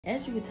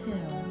As you can tell,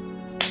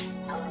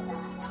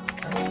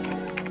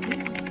 this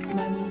is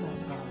my new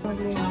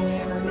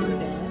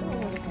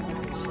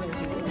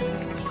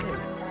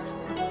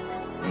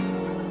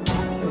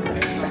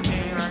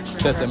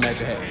That's a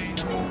magic hat.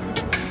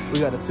 We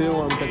got a teal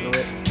one, we take the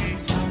red.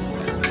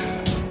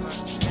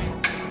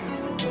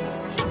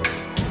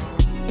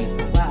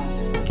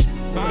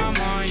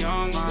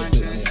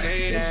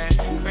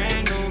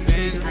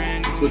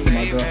 Twisting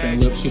my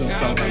girlfriend's lips, she don't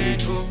stop by me.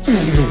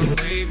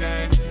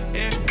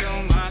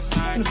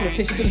 I'm gonna put a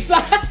picture to the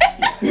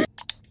side.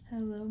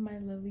 Hello, my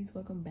lovelies.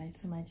 Welcome back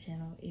to my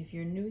channel. If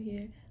you're new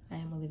here, I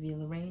am Olivia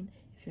Lorraine.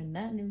 If you're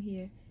not new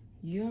here,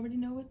 you already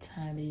know what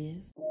time it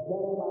is.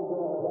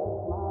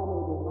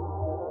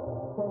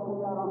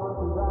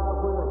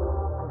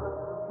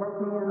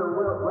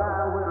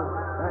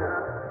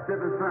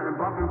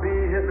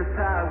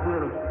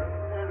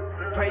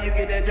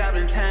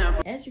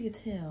 As you can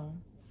tell,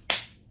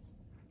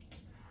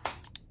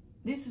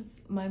 this is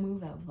my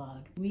move out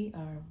vlog. We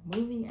are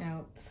moving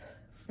out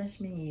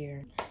freshman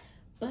year,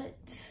 but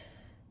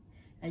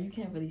you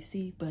can't really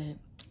see, but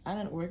I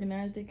done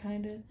organized it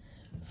kind of.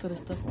 So the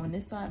stuff on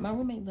this side, my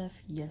roommate left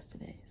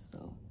yesterday,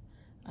 so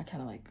I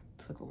kind of like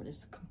took over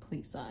this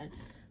complete side.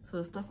 So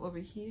the stuff over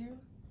here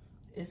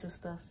is the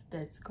stuff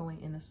that's going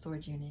in the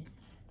storage unit.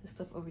 The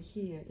stuff over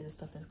here is the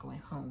stuff that's going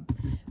home,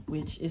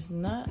 which is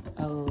not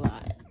a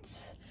lot,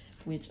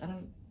 which I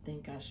don't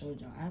think I showed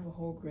y'all. I have a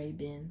whole gray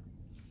bin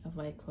of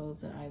like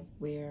clothes that I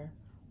wear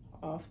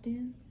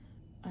often.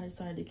 I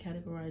decided to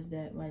categorize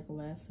that like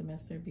last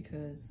semester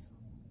because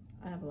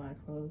I have a lot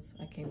of clothes.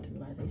 I came to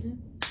realization.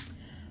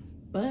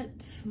 But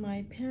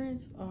my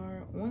parents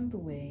are on the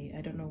way.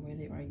 I don't know where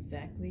they are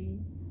exactly,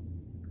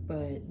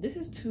 but this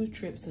is 2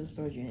 trips to the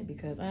storage unit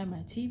because I have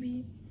my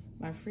TV,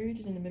 my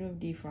fridge is in the middle of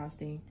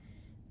defrosting,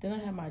 then I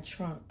have my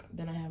trunk,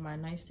 then I have my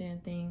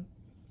nightstand thing,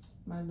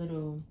 my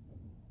little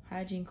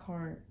hygiene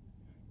cart,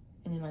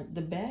 and then like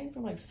the bags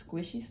are like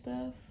squishy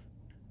stuff,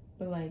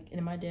 but like,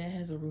 and my dad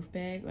has a roof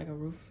bag, like a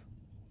roof,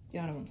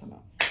 y'all know what I'm talking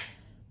about.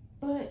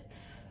 But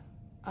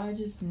I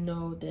just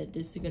know that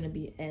this is gonna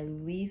be at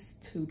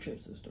least 2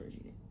 trips to the storage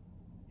unit,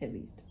 at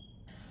least.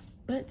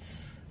 But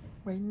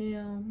right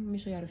now, let me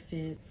show y'all the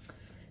fit.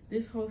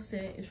 This whole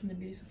set is from the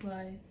beauty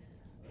supply.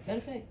 Matter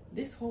of fact,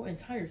 this whole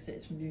entire set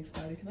is from beauty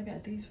supply because I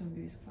got these from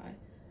beauty supply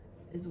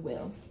as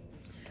well.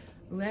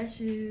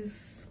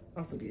 Lashes,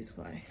 also beauty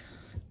supply.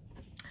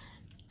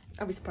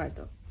 I'll be surprised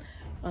though.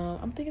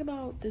 I'm thinking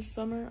about this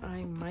summer,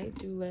 I might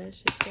do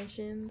lash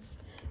extensions.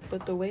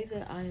 But the way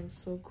that I am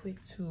so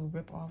quick to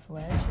rip off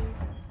lashes,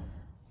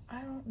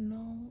 I don't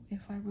know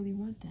if I really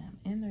want them.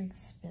 And they're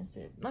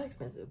expensive. Not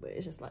expensive, but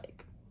it's just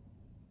like,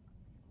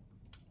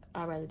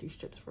 I'd rather do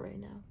strips for right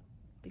now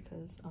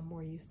because I'm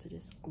more used to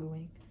just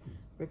gluing,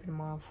 ripping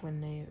them off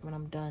when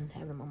I'm done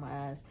having them on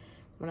my eyes.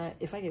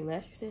 If I get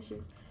lash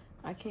extensions,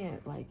 I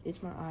can't like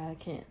itch my eye. I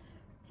can't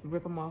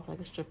rip them off like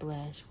a strip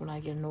lash. When I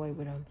get annoyed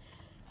with them,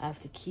 I have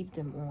to keep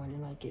them on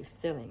and like get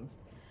fillings.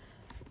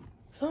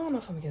 So I don't know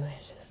if I'm gonna get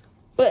lashes.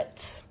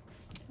 But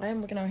I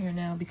am looking out here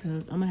now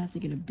because I'm gonna have to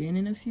get a bin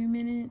in a few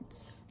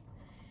minutes.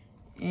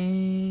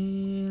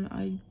 And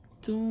I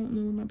don't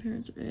know where my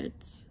parents are at.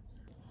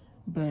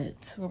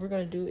 But what we're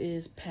gonna do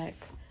is pack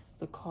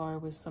the car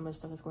with some of the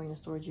stuff that's going in the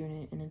storage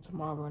unit. And then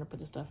tomorrow we're gonna put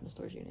the stuff in the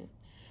storage unit.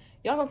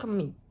 Y'all gonna come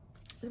with me.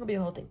 It's gonna be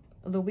a whole thing.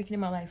 A little weekend in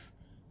my life.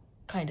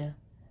 Kinda.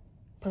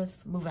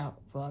 Plus move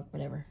out vlog,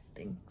 whatever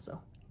thing.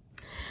 So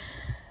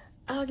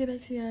I'll get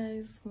back to you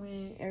guys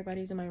when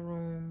everybody's in my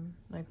room,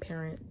 my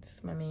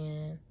parents, my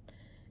man,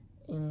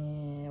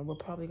 and we're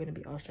probably gonna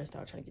be all stressed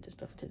out trying to get this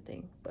stuff into the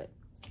thing. But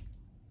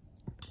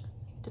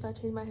did I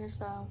change my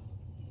hairstyle?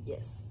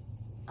 Yes,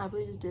 I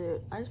really just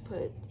did. I just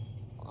put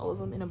all of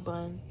them in a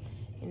bun,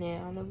 and then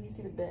I don't know if you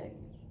see the back,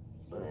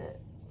 but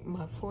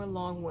my 4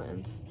 long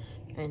ones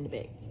are in the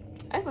back.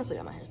 I just mostly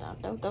got my hairstyle.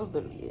 That was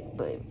literally it.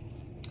 But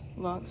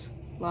locks,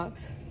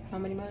 how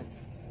many months?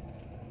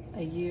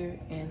 A year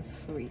and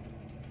 3.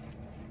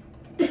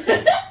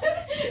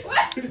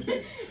 What?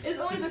 It's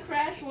only the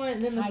crash one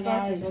and then the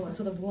start. Welcome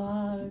to the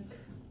vlog.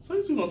 So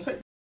you gonna take?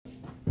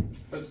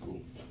 That's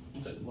cool.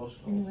 I'm taking the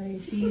lotion. Anyway,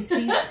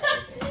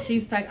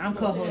 she's packing. I'm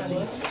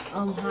co-hosting.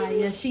 Hi.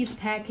 Yeah, she's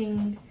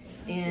packing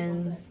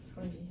and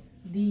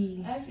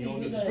they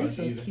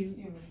so cute.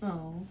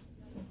 Oh.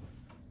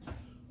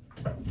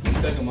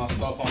 I'm taking my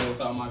stuff on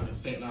without my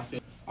consent, and I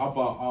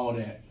bought all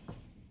that.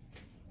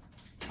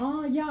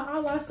 Oh yeah,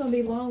 our life's gonna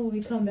be long when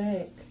we come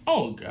back.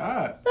 Oh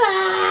God.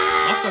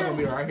 My stuff gonna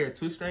be right here.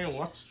 2-strand.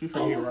 Watch the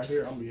 2-strand here right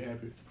here. I'm gonna be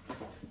happy.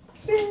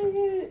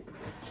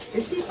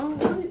 Is she on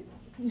it?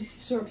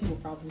 Short people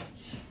problems.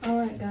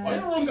 Alright guys.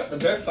 Oh, your room got the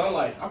best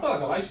sunlight. I feel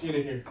like a light skin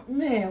in here.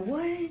 Man,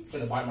 what? I'm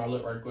gonna bite my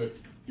lip right quick.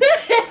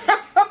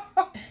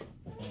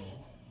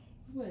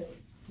 What?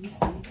 You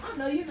see? I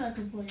know you're not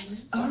complaining.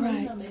 Alright.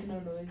 You're not making no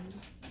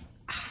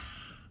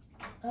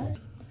noise.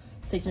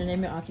 State your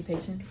name and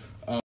occupation.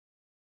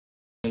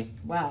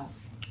 Wow.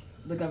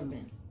 The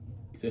government.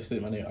 Just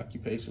state my name,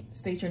 occupation.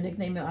 State your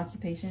nickname and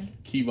occupation.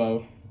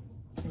 Kivo.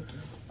 Thank you.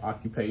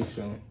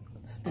 Occupation.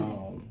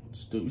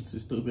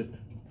 Stupid.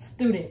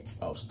 Student.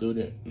 Oh,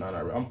 student. No,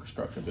 not really. I'm a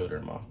construction builder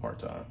in my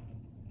part-time.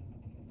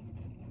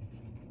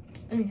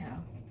 Anyhow.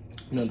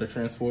 You know the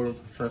transformer,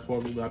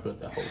 I built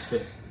that whole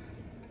set.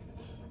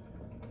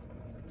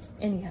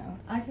 Anyhow.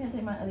 I can't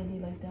take my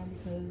LED lights down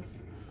because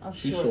I'm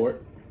She's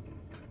short.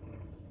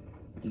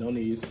 No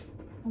knees.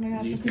 Oh my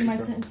gosh, repeat my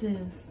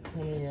sentences.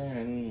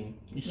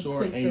 You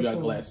short and you got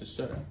glasses.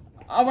 Shut up.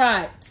 All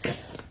right.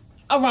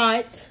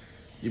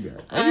 You be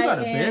alright. Oh, you got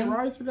a bed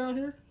riser down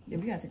here? Yeah,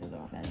 we gotta take this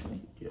off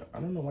actually. Yeah, I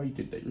don't know why you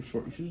did that. You're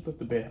short. You should just let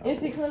the bed out.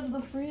 It's because of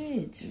the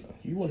fridge.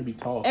 You want to be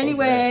tall.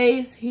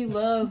 Anyways, he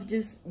loved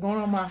just going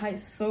on my height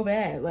so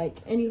bad.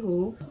 Like,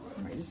 anywho.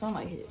 Alright, just sound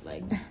like it.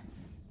 Like,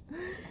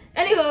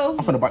 anywho.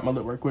 I'm finna bite my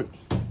lip real quick.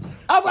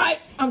 Alright,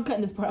 I'm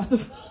cutting this part out the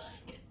vlog.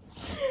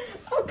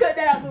 I'm cutting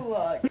that out the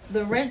vlog.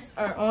 The rents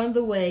are on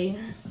the way.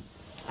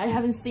 I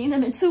haven't seen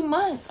them in 2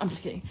 months. I'm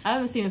just kidding. I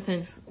haven't seen them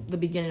since the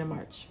beginning of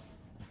March.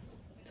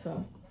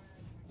 So,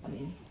 I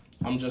mean.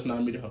 I'm just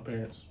not meeting her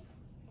parents.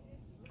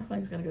 I feel like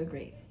it's gonna go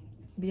great.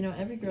 But you know,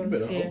 every girl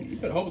is scared. You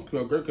better hope it's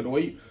gonna go great. Cause the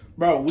way,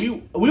 bro, we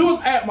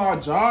was at my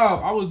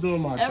job. I was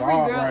doing my job. Every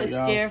girl is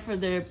scared for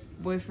their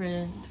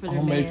boyfriend, for their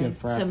man. I'm making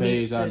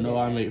frappes. I know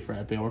I make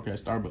frappe. I work at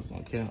Starbucks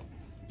on camp.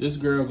 This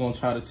girl gonna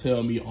try to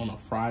tell me on a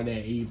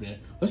Friday evening,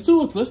 let's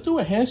do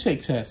a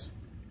handshake test.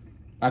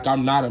 Like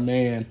I'm not a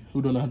man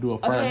who don't know how to do a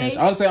firm handshake.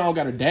 I don't say I don't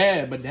got a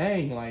dad, but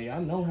dang, like I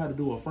know how to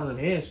do a firm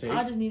handshake.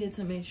 I just needed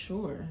to make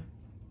sure.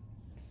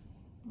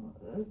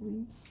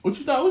 What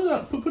you thought? What's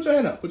up? Put your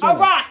hand up. All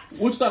right.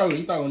 What you thought I was?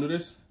 You thought I was gonna do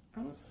this?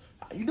 How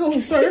you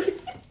doing, sir?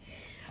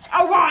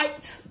 All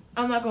right.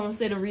 I'm not gonna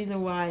say the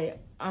reason why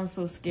I'm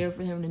so scared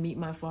for him to meet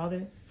my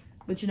father,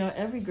 but you know,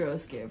 every girl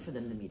is scared for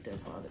them to meet their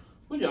father.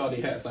 Look at all the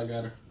hats I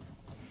got her.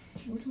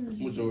 Which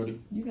one? Majority.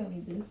 You got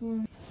me this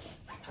one.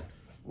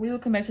 We will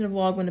come back to the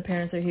vlog when the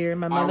parents are here.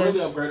 My mother. I really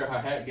upgraded her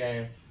hat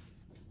game.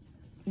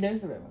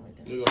 There's the red one right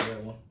there. You got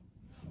that one.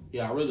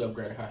 Yeah, I really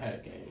upgraded her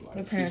hat game. Like,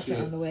 the parents are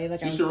on the way.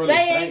 Like she should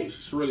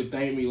really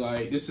thank me.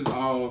 Like this is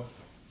all.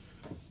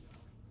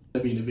 They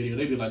be in the video.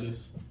 They be like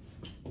this.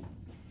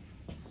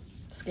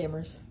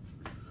 Scammers.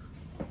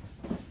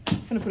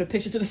 I'm gonna put a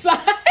picture to the side.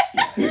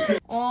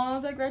 Oh,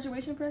 is that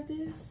graduation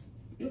practice?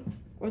 Yeah.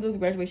 Or those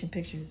graduation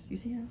pictures? You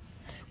see how?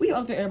 We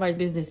all get everybody's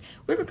business.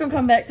 We're gonna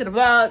come back to the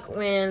vlog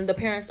when the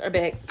parents are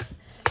back.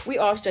 We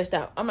all stressed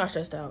out. I'm not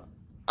stressed out.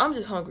 I'm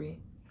just hungry.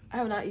 I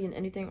have not eaten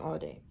anything all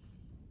day.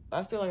 But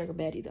I still look like a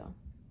baddie though.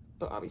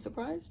 But are we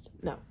surprised?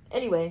 No.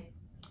 Anyway,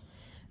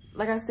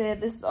 like I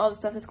said, this is all the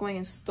stuff that's going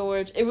in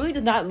storage. It really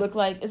does not look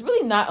like, it's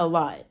really not a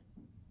lot.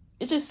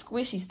 It's just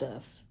squishy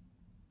stuff.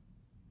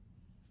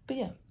 But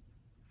yeah,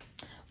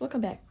 we'll come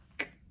back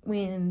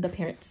when the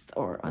parents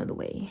are on the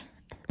way.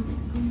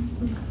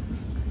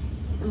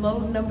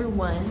 Load number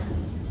 1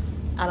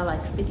 out of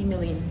like 50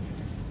 million.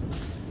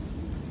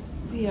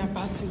 We are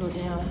about to go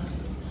down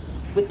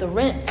with the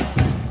rent.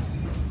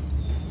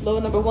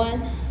 Load number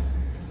 1.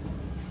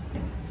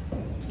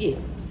 Yeah,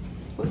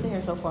 what's in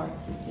here so far?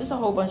 Just a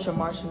whole bunch of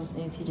Marshalls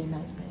and TJ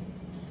Maxx bags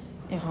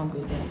and home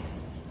good bags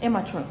in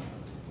my trunk.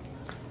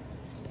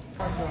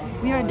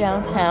 We are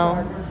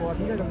downtown.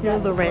 Here are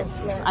the rents.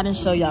 I didn't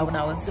show y'all when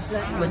I was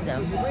with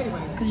them,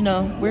 cause you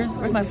know where's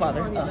my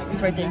father? Oh,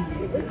 he's right there.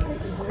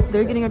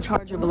 They're getting a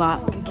charger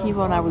block.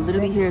 Kivo and I were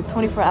literally here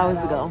 24 hours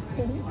ago,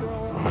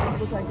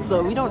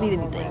 so we don't need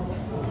anything.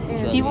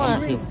 He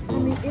wants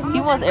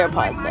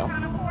AirPods though,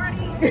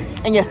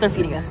 and yes, they're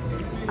feeding us.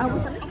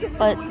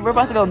 But we're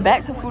about to go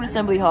back to Food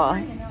Assembly Hall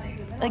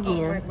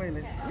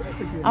again.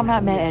 I'm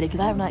not mad at it because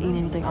I have not eaten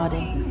anything all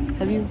day.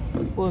 Have you?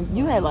 Well,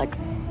 you had like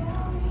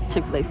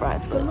Chick-fil-A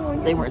fries,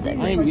 but they weren't that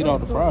good. I ain't eat all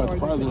the fries. The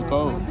fries look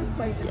cold.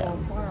 Yeah.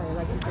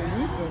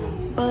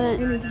 But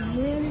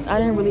I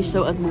didn't really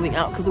show us moving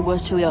out because it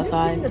was chilly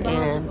outside,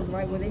 and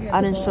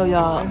I didn't show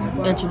y'all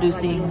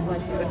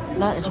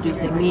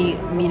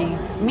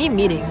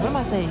meeting. What am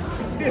I saying?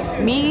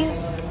 Me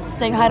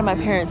saying hi to my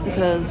parents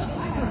because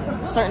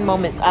certain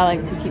moments I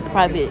like to keep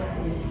private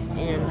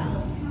and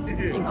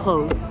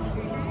enclosed.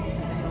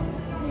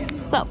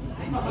 So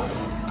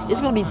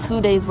it's gonna be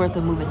 2 days worth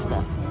of moving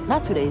stuff.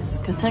 Not 2 days,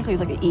 because technically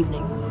it's like an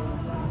evening.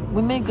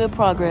 We made good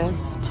progress.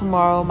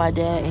 Tomorrow my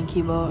dad and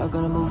Kivo are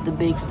gonna move the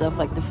big stuff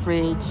like the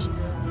fridge,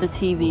 the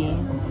TV.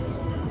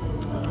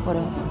 What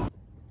else?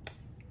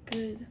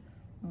 Good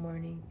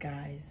morning,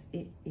 guys.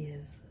 It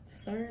is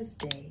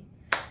Thursday.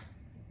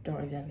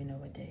 Don't exactly know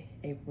what day.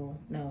 April.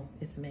 No,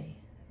 it's May.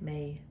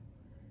 May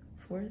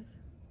 4th.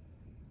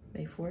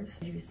 May 4th.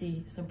 As you can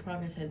see, some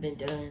progress has been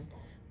done.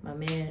 My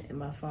man and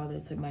my father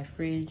took my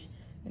fridge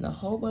and a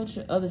whole bunch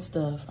of other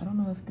stuff. I don't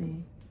know if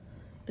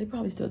they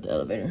probably still at the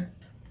elevator,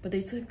 but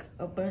they took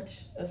a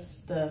bunch of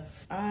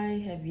stuff.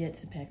 I have yet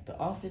to pack the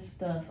office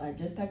stuff. I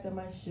just packed up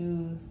my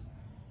shoes.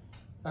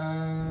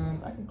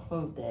 I can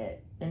close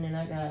that. And then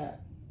I got,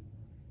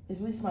 it's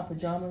really just my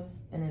pajamas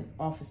and then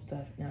office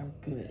stuff, and I'm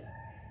good.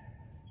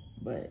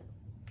 But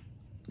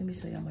let me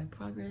show y'all my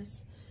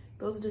progress.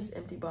 those are just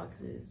empty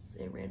boxes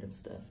and random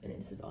stuff. And then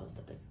this is all the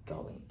stuff that's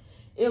going.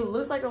 It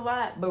looks like a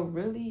lot, but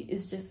really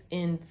it's just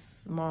in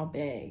small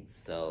bags.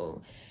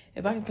 So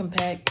if I can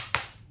compact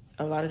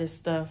a lot of this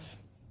stuff,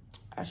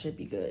 I should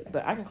be good.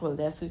 But I can close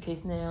that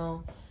suitcase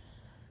now.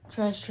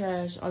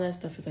 Trash, all that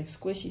stuff is like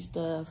squishy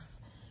stuff.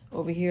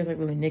 Over here is like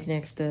little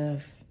knick-knack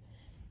stuff.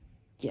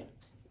 Yeah,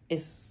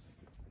 it's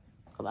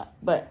a lot.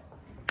 But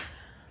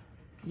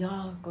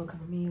y'all gonna come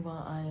with me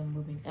while I am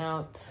moving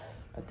out.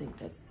 I think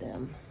that's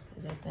them.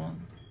 Is that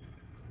them?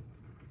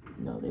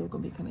 No, they were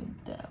gonna be coming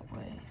that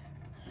way.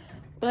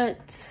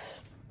 But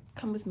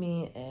come with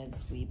me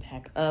as we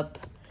pack up.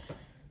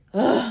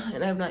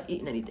 And I have not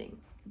eaten anything.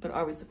 But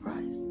are we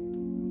surprised?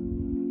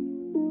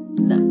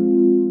 No.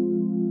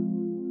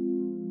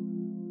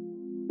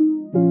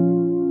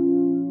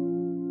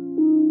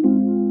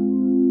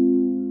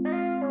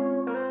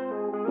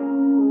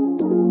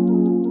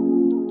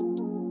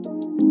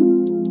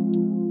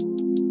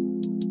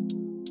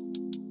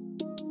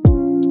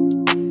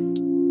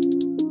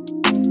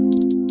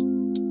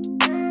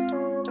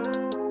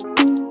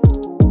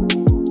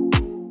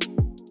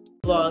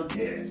 Vlog.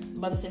 Yeah. I'm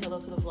about to say hello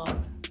to the vlog.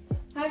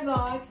 Hi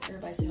vlog.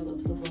 Everybody say hello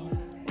to the vlog.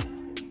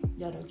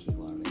 Y'all know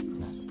Kiva already. I'm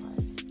not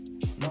surprised.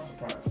 I'm not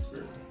surprised, it's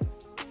great.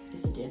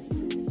 It's a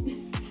dancing for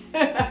me.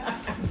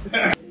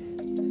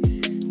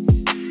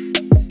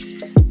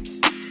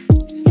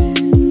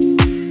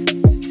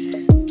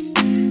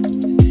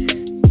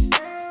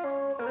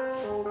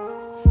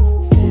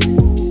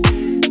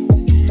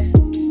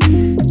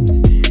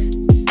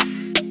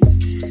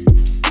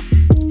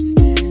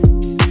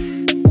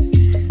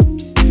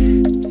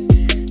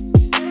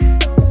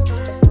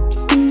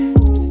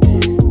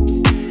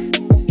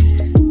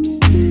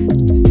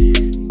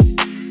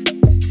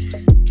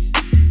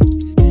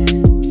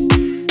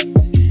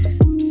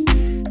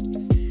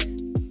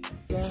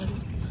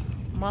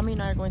 Mommy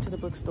and I are going to the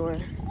bookstore.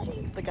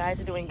 The guys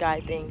are doing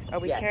guy things. Are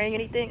we carrying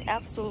anything?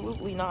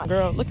 Absolutely not.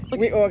 Girl, look.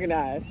 We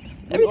organized.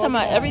 Every time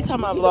I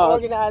vlog,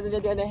 organized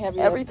and then have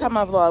every time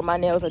I vlog, my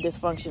nails are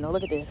dysfunctional.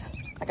 Look at this.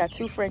 I got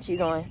 2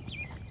 Frenchies on.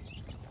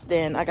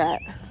 Then I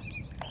got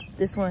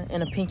this one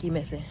and a pinky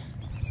missing.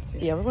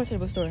 Yeah, we're going to the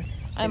bookstore.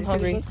 I'm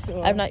hungry.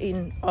 I've not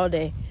eaten all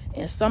day.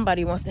 And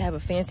somebody wants to have a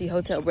fancy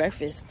hotel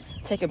breakfast,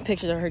 taking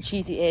pictures of her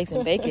cheesy eggs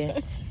and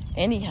bacon.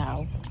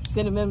 Anyhow.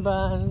 Cinnamon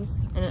buns.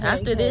 And then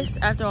after this,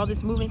 after all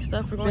this moving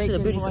stuff, we're going to the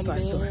beauty supply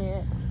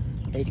store.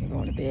 Bacon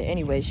going to bed.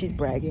 Anyway, she's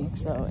bragging.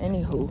 So,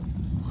 anywho,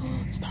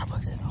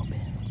 Starbucks is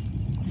open.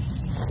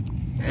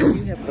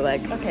 You have to be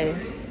like, okay,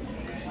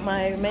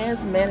 my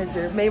man's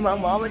manager made my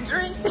mom a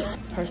drink.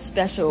 Her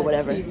special or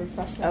whatever.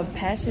 A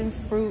passion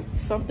fruit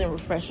something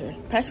refresher.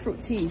 Passion fruit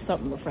tea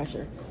something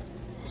refresher.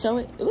 Show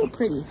it. It looks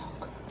pretty.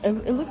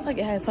 It looks like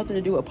it has something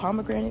to do with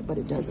pomegranate, but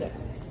it doesn't.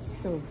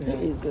 So good. It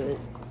is good.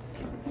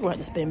 We're going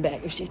to spin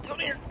back if she's still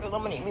there, because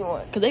I'm going to need me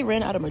one. Because they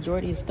ran out of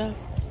majority of stuff.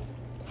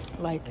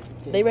 Like,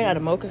 they ran out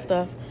of mocha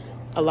stuff,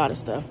 a lot of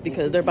stuff,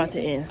 because they're about to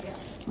end.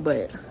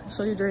 But,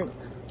 show your drink.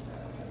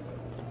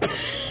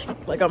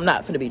 Like, I'm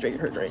not going to be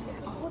drinking her drink.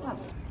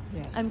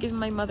 Yes. I'm giving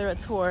my mother a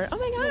tour. Oh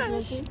my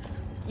gosh.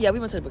 Yeah, we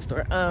went to the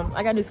bookstore.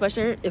 I got a new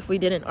sweatshirt, if we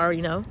didn't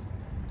already know.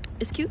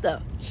 It's cute, though.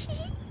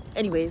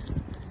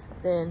 Anyways,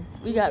 then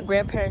we got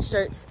grandparent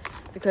shirts,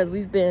 because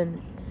we've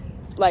been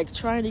like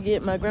trying to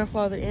get my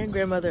grandfather and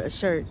grandmother a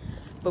shirt,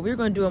 but we were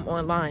going to do them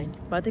online,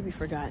 but I think we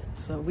forgot,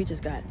 so we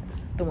just got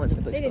the ones in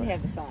the bookstore. They didn't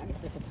have the size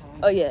at the time.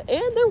 Oh yeah,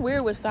 and they're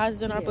weird with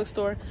sizes in our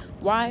bookstore.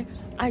 Why?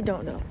 I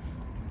don't know.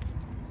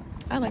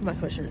 I like my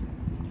sweatshirt.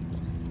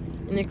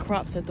 And it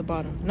crops at the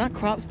bottom. Not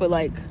crops, but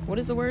like, what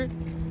is the word?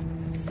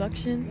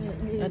 Suctions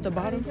at the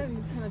bottom.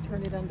 You kind of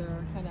turn it under,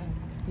 kind of.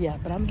 Yeah,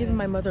 but I'm giving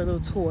my mother a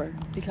little tour,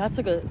 because I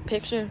took a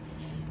picture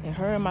and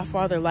her and my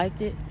father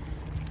liked it.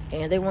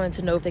 And they wanted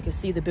to know if they could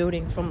see the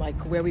building from like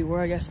where we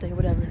were yesterday or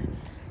whatever.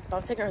 But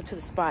I'm taking her to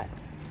the spot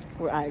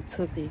where I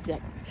took the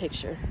exact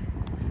picture.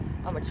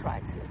 I'm gonna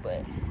try to,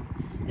 but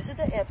this is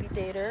the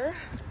amphitheater.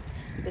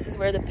 This is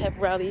where the pep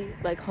rally,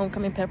 like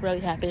homecoming pep rally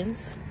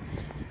happens.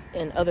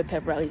 And other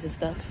pep rallies and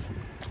stuff.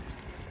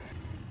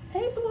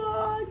 Hey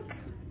vlog!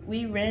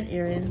 We ran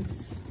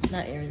errands,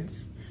 not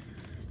errands.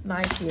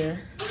 Nice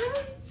here.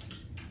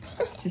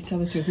 Just tell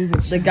the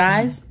truth. The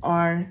guys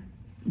are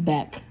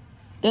back.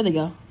 There they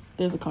go.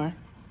 There's the car.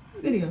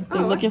 Video.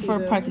 They're looking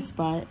for a parking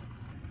spot.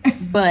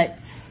 But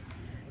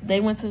they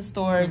went to the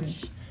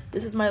storage.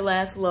 This is my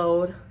last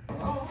load.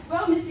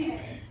 Well, Missy.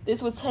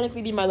 This would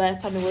technically be my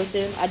last time in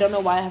Wilson. I don't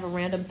know why I have a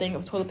random thing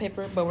of toilet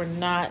paper, but we're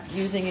not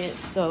using it,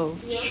 so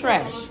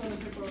trash.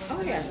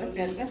 Oh yeah,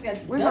 that's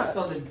got We're dust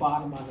not- on the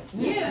bottom of it.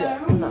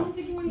 Yeah, I no. don't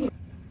think you want to.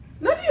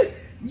 No,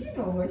 you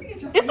know what? You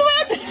get your. It's the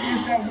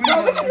way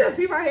No, we can just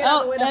see my head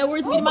out the Oh, window.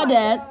 Edward's meeting my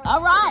dad.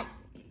 All right.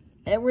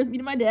 Edward's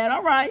meeting my dad.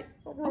 All right.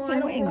 All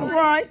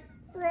right.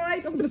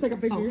 Right. I'm gonna take a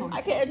picture.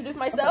 I can't introduce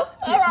myself.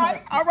 All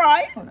right. All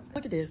right.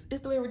 Look at this.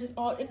 It's the way we're just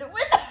all in the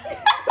window.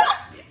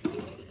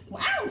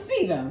 Well, I don't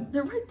see them.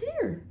 They're right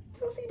there. You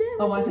don't see Dad.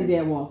 Oh, I see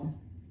Dad walking.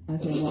 I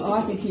see Dad walking. Oh,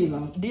 I see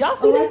Kiva. Do y'all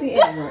see Oh, I this? see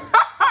Edward.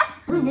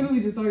 We're literally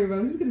just talking about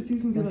it. Who's gonna see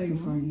something That's like,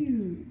 too funny.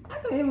 you? I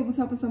thought Ava was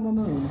helping someone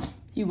move.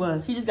 He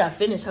was. He just got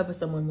finished helping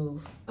someone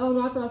move. Oh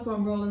no, I thought I saw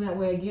him rolling that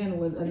way again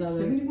with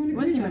another.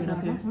 What is he bringing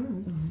up here?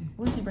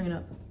 What is he bringing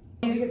up?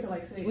 We get to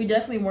like 6. We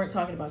definitely weren't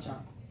talking about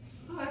y'all.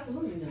 Oh,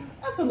 absolutely not.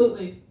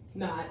 Absolutely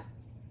not.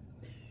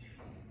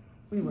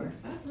 We were.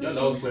 Your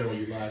nose clear when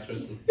you lie,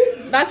 trust me.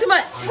 Not too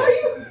much. Are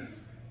you?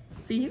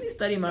 See, he be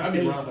studying my I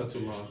face. be around her too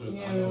long, trust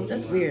me. I know what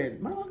That's you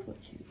weird. My locks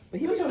look cute. But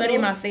he be What's your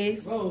studying my nose?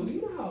 face. Bro,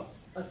 you know how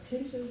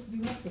attention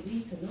you have to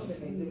be to know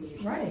that they do.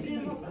 Right. See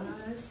your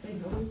eyes, they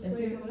nose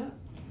clear.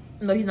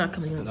 No, he's not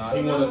coming up. Nah,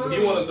 he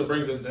want us to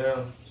bring this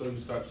down so we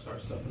can start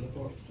stuff in the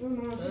car. Your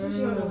mom, she's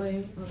on the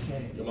way.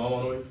 Okay. Your mom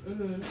on the way?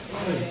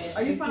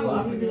 Are you fine with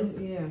awkward meals?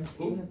 Yeah.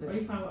 Who? Are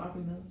you fine with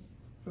awkward meals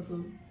for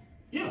food?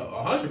 Yeah,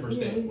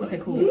 100%. Okay,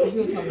 cool.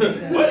 We'll talk about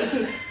that. What?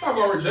 I'm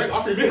gonna reject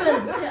off your meal.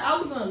 I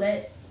was gonna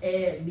let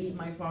Ed meet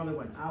my father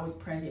when I was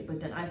present, but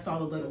then I saw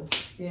the little,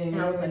 and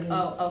I was like,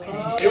 oh, okay.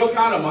 It was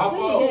kind of my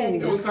fault. Yeah,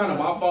 It was kind of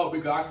my fault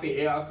because I said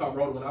Ed, I was called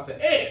Rhoda when I said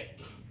Ed.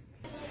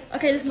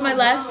 Okay, this is my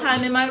last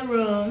time in my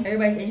room.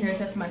 Everybody's in here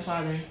except for my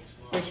father,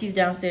 but she's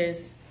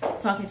downstairs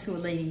talking to a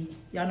lady.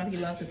 Y'all know he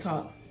loves to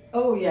talk.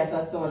 Oh yes,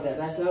 I saw that.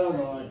 That's so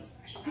Lord.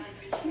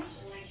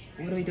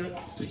 What are we doing?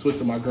 Just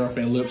twisted my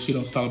girlfriend's lips. She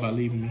don't stop about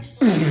leaving me.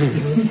 Anyway,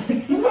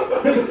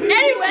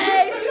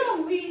 You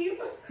don't leave.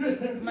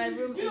 my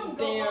room You is don't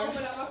go home bare.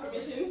 without my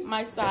permission.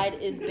 My side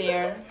is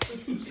bare.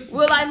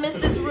 Will I miss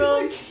this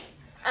room?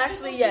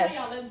 Actually, yes.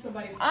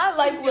 I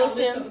like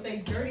Wilson.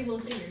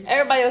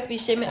 Everybody else be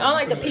shaming. I don't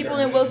like the people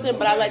in Wilson,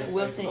 but I like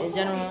Wilson in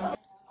general.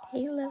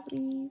 Hey,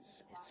 lovelies.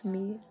 It's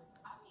me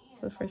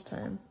for the first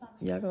time.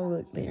 Y'all gonna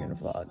look later in the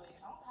vlog.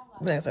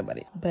 Thanks,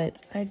 everybody.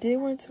 But I did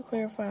want to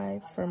clarify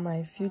for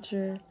my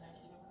future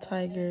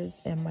Tigers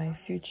and my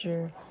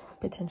future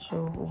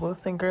potential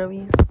Wilson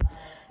girlies.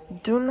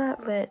 Do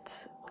not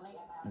let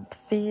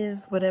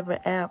Fizz, whatever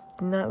app,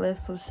 do not let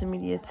social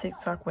media,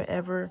 TikTok,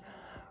 whatever,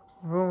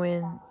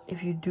 ruin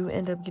if you do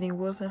end up getting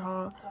Wilson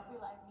Hall.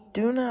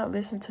 Do not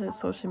listen to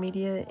social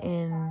media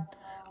and,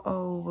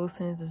 oh,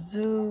 Wilson is the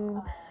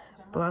zoo,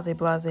 blase,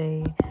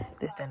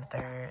 this, that, and the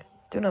third.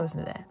 Do not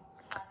listen to that.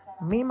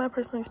 Me, my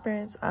personal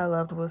experience, I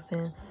loved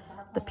Wilson.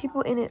 The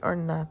people in it are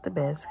not the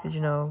best because, you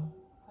know,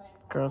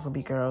 girls will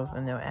be girls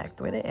and they'll act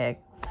the way they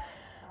act.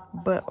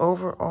 But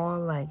overall,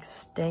 like,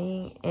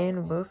 staying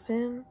in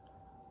Wilson,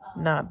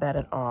 not bad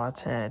at all.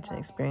 10 out of 10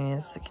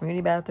 experience. The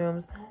community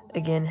bathrooms,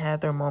 again, had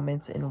their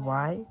moments. And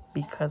why?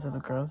 Because of the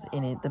girls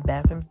in it. The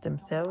bathrooms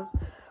themselves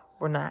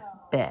were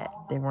not bad.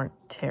 They weren't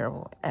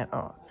terrible at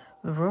all.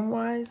 The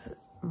room-wise,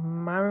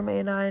 my roommate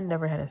and I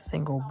never had a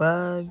single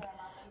bug,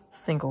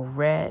 single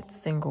rat,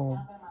 single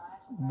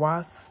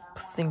wasp,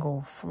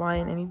 single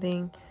flying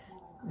anything.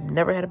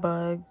 Never had a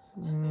bug.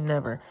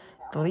 Never.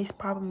 The least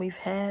problem we've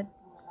had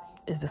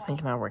is the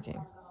sink not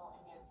working.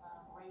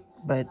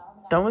 But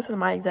don't listen to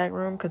my exact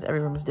room because every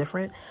room is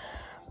different.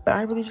 But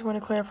I really just want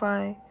to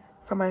clarify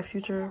for my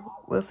future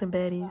Wilson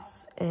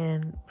baddies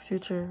and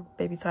future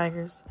baby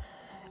tigers,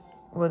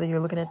 whether you're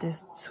looking at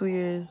this 2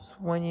 years,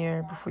 1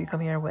 year before you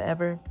come here,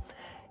 whatever.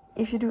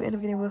 If you do end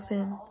up getting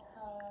Wilson,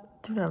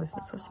 do not listen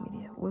to social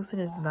media. Wilson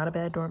is not a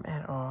bad dorm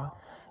at all.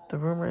 The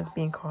rumor is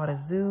being called a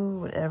zoo,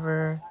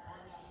 whatever.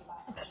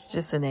 It's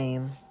just a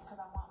name.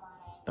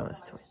 Don't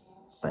listen to it.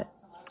 But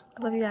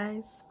I love you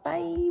guys.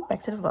 Bye.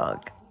 Back to the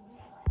vlog.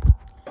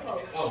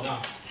 Oh,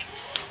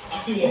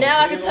 no.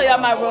 Now I can tell y'all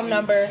my room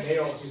number.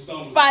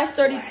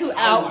 532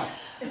 out.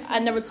 I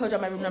never told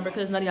y'all my room number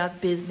because none of y'all's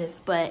business,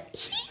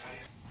 but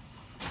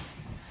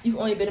you've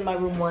only been in my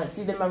room once.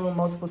 You've been in my room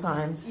multiple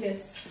times.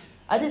 Yes.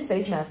 I did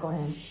face mask on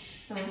him.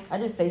 I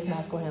did face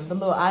mask on him. The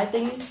little eye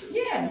thingies.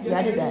 Yeah. Yeah,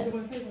 I did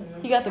that.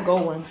 He got the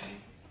gold ones.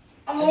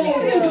 Oh,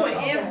 you're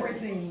doing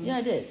everything. Yeah,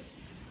 I did.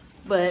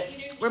 But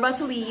we're about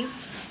to leave.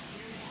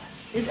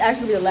 It's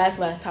actually the last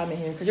time in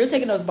here because you're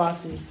taking those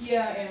boxes.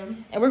 Yeah, I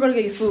am. And we're going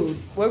to get you food.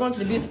 We're going to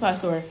the beauty supply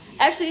store.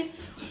 Actually,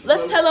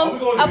 let's tell them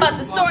about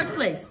the storage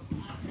place.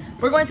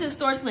 We're going to the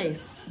storage place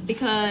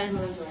because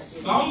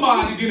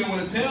somebody didn't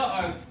want to tell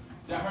us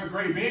that her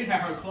gray bin had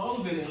her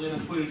clothes in it and let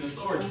us put it in the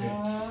storage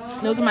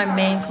bin. those are my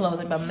main clothes,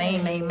 like my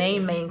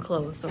main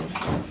clothes. So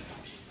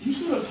You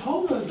should have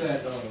told us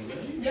that though,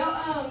 man.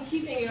 Y'all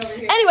keeping it over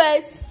here.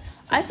 anyways,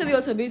 I said we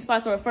go to the beauty supply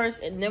store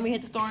first and then we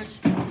hit the storage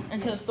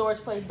until the storage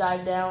place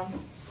dies down.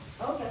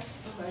 Okay.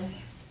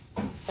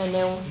 And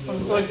then from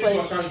the storage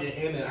place, trying to get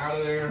in and out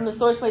of there. we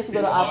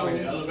go to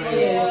Opry.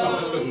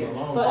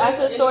 Yeah. So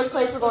after the storage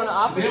place, we're going to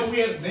Opry. Then we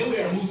had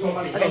to move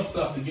somebody else's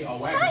stuff to get a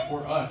wagon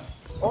for us.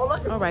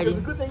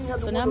 Alrighty.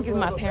 So now I'm giving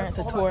my parents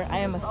a tour. I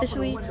am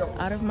officially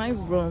out of my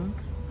room.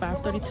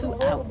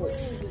 532 out.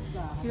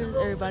 Here's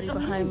everybody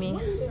behind me.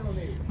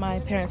 My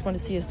parents want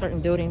to see a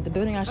certain building. The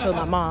building I showed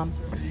my mom,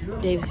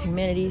 Dave's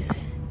Humanities.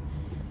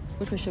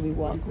 Which way should we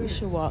walk? We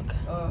should walk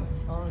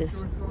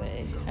this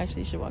way.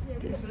 Actually, you should walk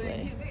this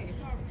way.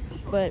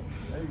 But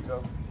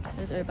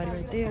there's everybody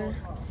right there.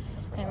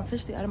 I'm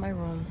officially out of my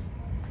room.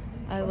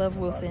 I love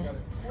Wilson.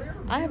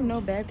 I have no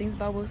bad things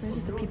about Wilson. It's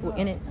just the people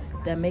in it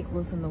that make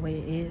Wilson the way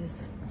it is.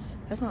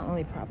 That's my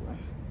only problem.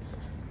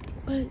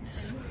 But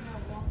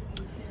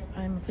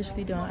I'm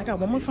officially done. I got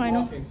one more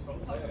final.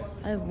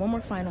 I have one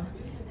more final,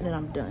 and then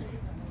I'm done.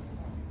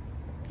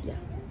 Yeah.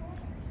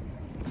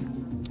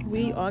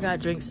 We all got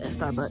drinks at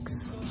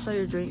Starbucks. Show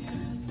your drink.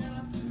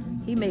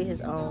 He made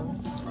his own.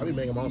 I be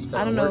making my own.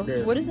 I don't know.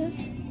 What is this?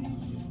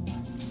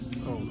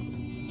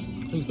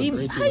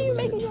 How you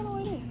making your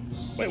own way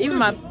there? Even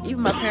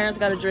my parents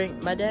got a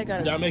drink. My dad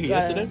got a drink. Did I make it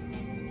yesterday?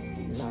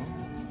 No.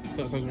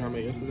 Tell us something I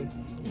made yesterday.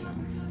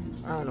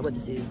 I don't know what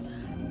this is.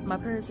 My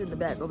parents in the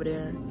back over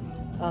there.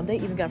 They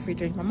even got free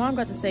drinks. My mom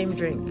got the same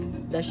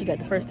drink that she got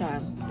the first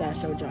time that I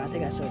showed y'all. I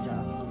think I showed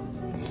y'all.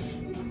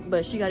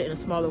 But she got it in a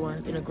smaller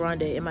one, in a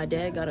grande. And my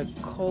dad got a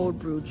cold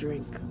brew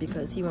drink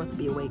because he wants to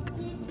be awake.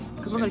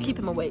 Because we're going to keep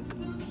him awake.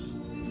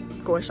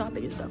 Going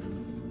shopping and stuff.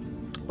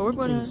 But we're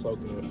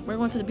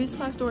going to the beauty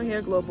supply store here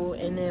at Global.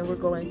 And then we're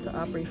going to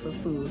Opry for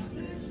food.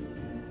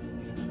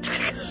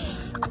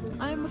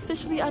 I am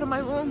officially out of my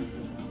room.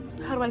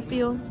 How do I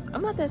feel?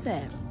 I'm not that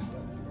sad.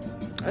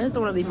 I just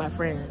don't want to leave my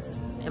friends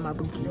and my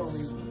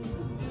bookies.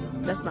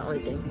 That's my only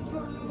thing.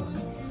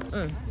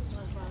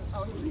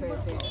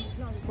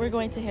 We're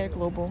going to Hair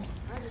Global.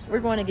 We're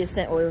going to get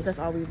scent oils. That's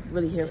all we're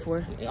really here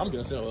for. Yeah, I'm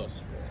getting scent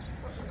oils.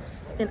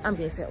 And I'm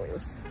getting scent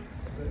oils.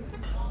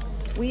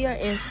 We are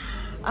in,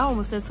 I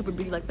almost said Super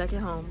Beauty like back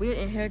at home. We're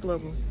in Hair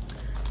Global.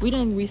 We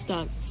done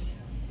restocked.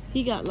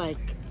 He got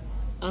like,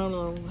 I don't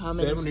know how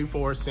many.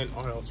 74 scent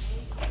oils.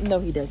 No,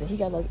 he doesn't. He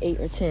got like 8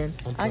 or 10.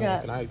 I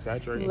got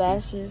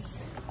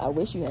lashes. I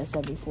wish you had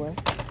 74.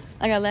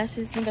 I got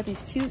lashes and got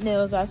these cute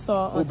nails I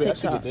saw on TikTok. I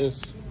should get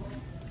this.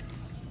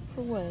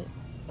 For what?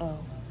 Oh,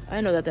 I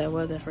didn't know that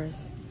was at first.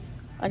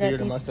 I got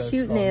these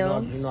cute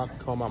nails. You know I can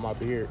comb out my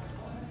beard.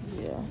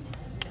 Yeah.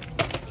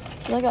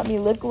 And I got me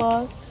lip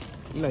gloss.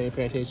 You know you ain't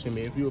paying attention to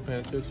me. If you were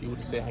paying attention, you would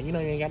have said, you know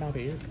you ain't got no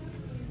beard.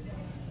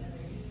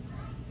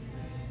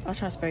 I'll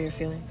try to spare your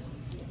feelings.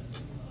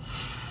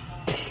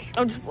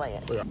 I'm just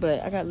playing. Yeah.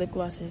 But I got lip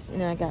glosses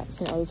and then I got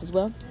scent oils as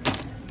well.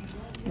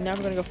 And now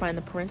we're gonna go find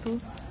the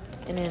parentals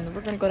and then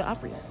we're gonna go to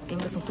Opry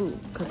and get some food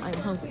because I'm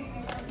hungry.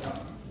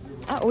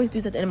 I always do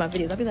this at the end of my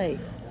videos. I'll be like,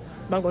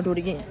 but I'm gonna do it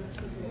again.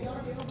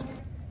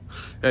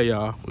 Hey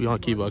y'all, we on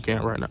Kiva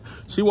camera right now.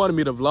 She wanted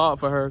me to vlog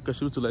for her because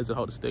she was too lazy to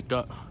hold the stick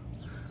up.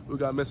 We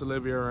got Miss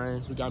Olivia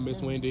Rain. We got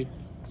Miss Wendy.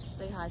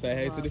 Say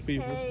hey to the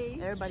people. Hey.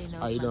 Everybody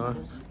knows. How you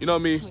doing? You know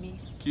me,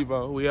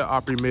 Kiva. We at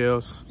Opry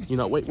Mills. You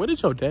know, wait, where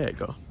did your dad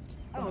go?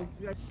 Oh.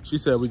 She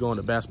said we going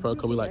to Bass Pro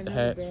because we like the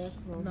hats.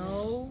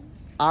 No.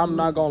 I'm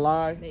not gonna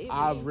lie.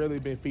 I've really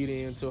been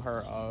feeding into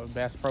her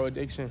Bass Pro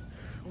addiction.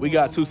 We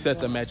got 2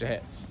 sets of matching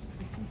hats.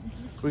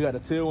 We got the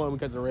teal one. We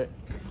got the red.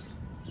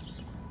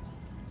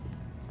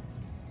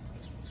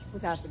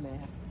 Without the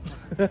mask.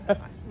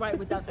 Right,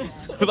 without the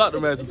mask. Without the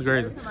mask, it's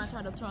crazy. Every time I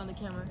try to turn on the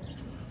camera.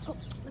 Oh,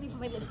 let me put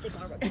my lipstick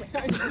on real quick.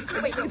 Wait,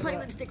 let me put my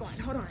lipstick on.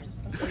 Hold on.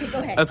 Okay, go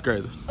ahead. That's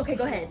crazy. Okay,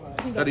 go ahead.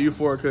 Got a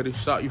euphoric hoodie.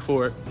 Shot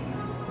euphoric.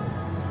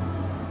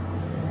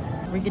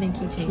 We're getting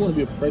keychains. She want to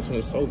be a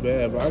perfectionist so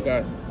bad, but I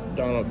got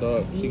Donald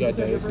Duck. She got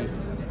Daisy.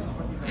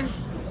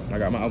 I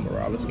got my Alma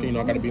Morales. You know,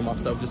 I got to be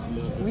myself just a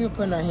little bit. We were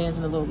putting our hands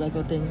in the little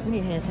Lego things. We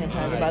need hand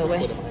sanitizer, by the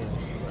way.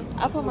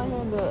 I put my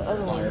hand in the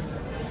other one.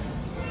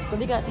 But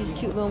they got these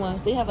cute little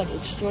ones. They have like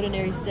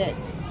extraordinary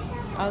sets.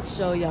 I'll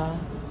show y'all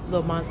a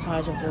little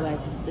montage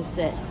of the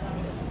set.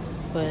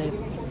 But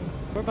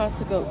we're about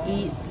to go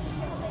eat.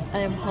 I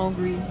am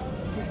hungry.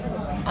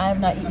 I have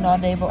not eaten all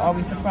day, but are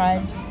we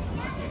surprised?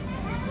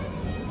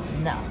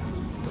 No.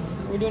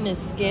 We're doing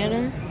this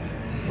scanner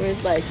where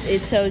it's like,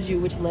 it tells you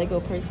which Lego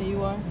person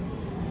you are.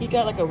 He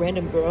got like a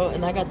random girl,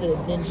 and I got the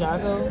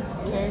Ninjago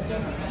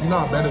character. You're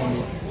not better than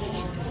me.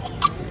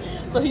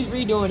 So he's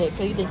redoing it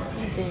because he thinks.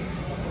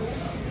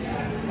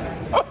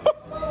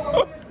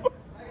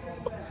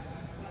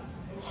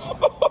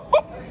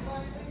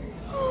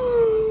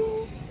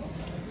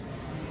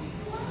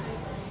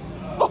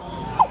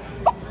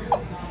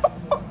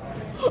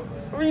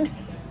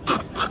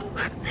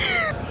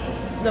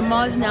 The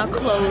mall is now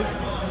closed.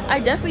 I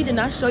definitely did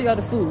not show y'all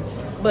the food,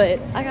 but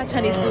I got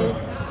Chinese food,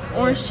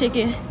 orange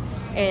chicken,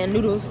 and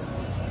noodles.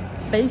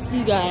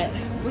 Basically got,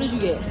 what did you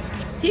get?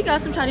 He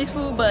got some Chinese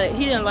food, but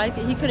he didn't like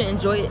it. He couldn't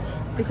enjoy it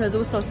because it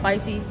was so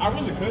spicy. I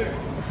really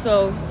couldn't.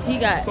 So he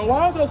got. So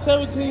why are there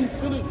 17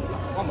 Philly?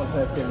 I'm gonna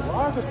say Philly.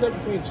 Why are there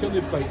 17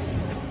 chili plates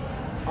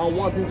on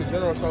one piece of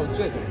General Tso's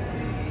chicken?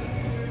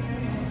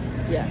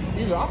 Yeah.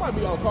 You know, I might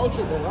be on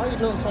culture, but when I get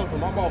General Tso's from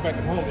my ball back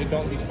at home, it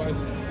don't be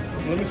spicy.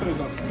 Let me show you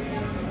something.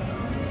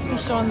 You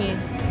showing me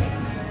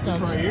some. This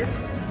right here?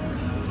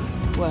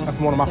 What? That's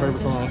one of my favorite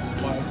clones.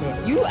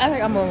 You act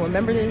like I'm gonna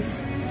remember this.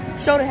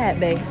 Show the hat,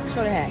 babe.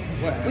 Show the hat.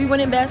 What? We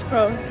went in Bass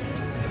Pro.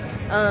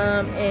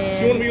 And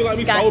she wanna be like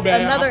me so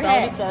bad. Another I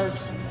hat. found it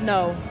first.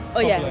 No. Oh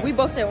yeah, Okay. we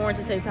both said orange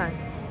at the same time.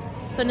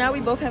 So now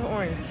we both have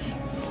orange.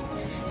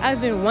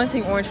 I've been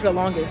wanting orange for the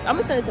longest. I'm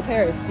gonna send it to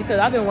Paris because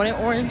I've been wanting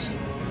orange.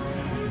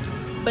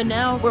 But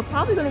now we're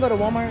probably gonna go to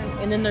Walmart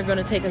and then they're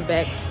gonna take us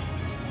back.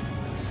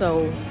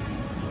 So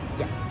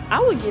yeah, I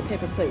would get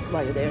paper plates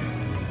while you're there.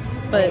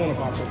 But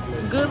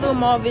good little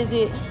mall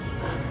visit.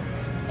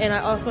 And I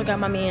also got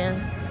my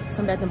man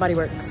some Bath and Body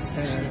Works.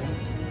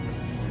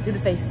 Do the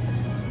face.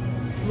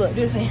 Look,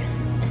 do the face.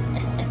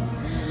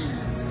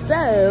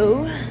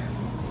 So,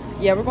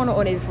 yeah, we're going to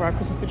Old Navy for our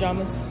Christmas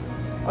pajamas.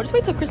 Or just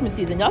wait till Christmas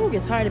season. Y'all will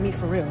get tired of me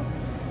for real.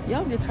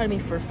 Y'all get tired of me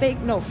for fake.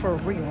 No, for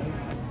real.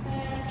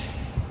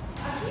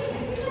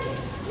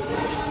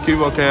 Keep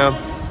on cam.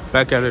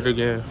 Back at it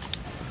again.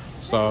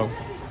 So,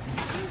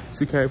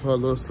 she came for a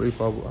little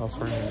sleepover with our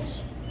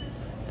friends.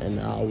 And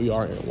now we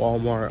are in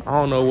Walmart. I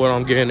don't know what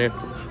I'm getting in.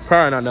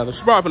 Probably not nothing.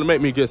 She's probably gonna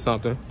make me get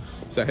something.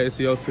 Say hey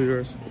to your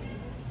fears.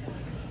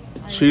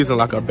 She's in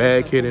like a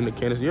bad kid in the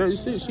candy. Yeah, you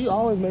see, she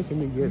always making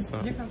me get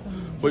something.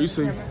 But you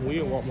see, we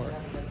in Walmart.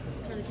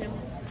 Turn the camera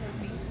towards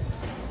me.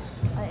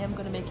 I am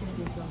gonna make him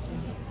get something.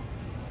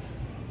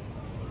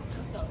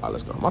 Let's go. All right,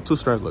 let's go. My 2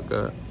 strands look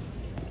good.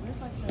 Where's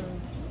like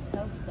the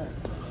health stuff?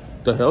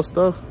 The health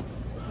stuff?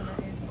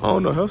 I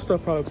don't know. Health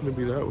stuff probably gonna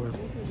be that way.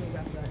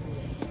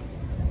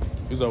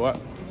 You said what?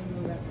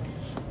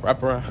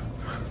 Wrap around.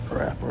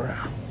 Wrap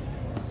around.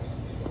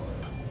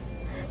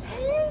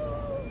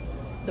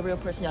 The real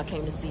person y'all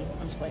came to see.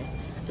 I'm just playing.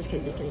 Just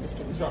kidding, just kidding, just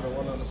kidding. You drop the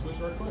one on the switch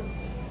right quick?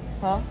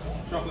 Huh?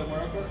 Chocolate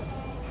right quick?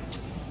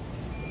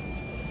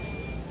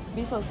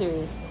 Be so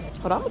serious.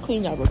 Hold on, I'm gonna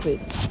clean y'all real quick.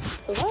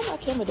 So why is my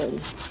camera dirty?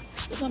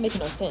 It's not making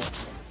no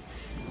sense.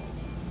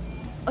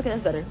 Okay,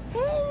 that's better.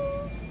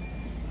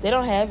 They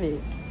don't have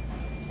it.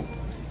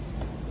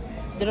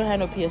 They don't have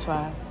no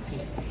PS5.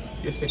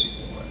 Yes, sir.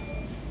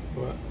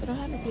 What? They don't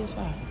have no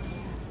PS5.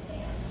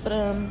 But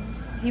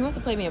he wants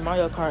to play me in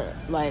Mario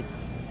Kart. Like,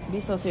 be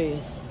so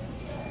serious.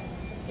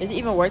 Is it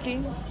even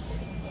working?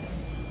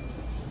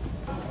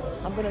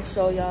 I'm gonna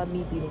show y'all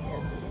me beating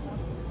him.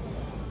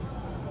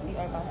 We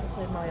are about to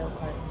play Mario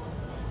Kart.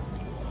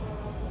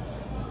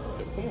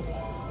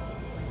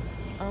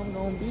 I'm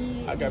gonna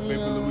beat I got him.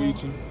 baby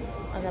Luigi.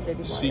 I got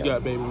baby Mario. She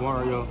got baby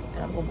Mario.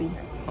 And I'm gonna beat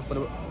him. I'm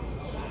finna...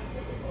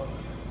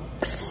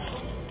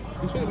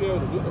 You shouldn't be able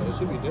to do that. It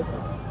should be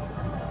different.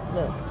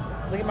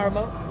 Look at my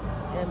remote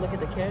and look at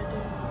the character.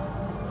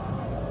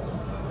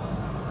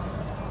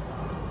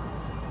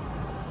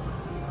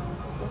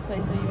 What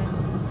place are you in?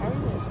 How are you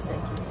in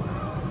second?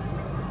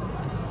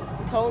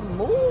 You told him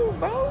move,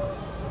 bro.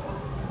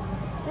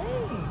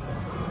 Dang.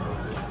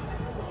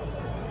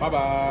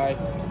 Bye-bye.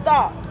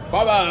 Stop.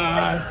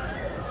 Bye-bye.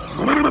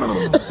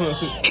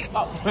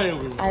 Stop playing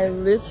with me. I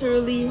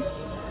literally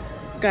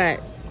got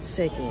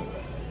second.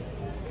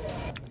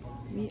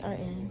 We are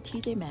in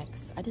TJ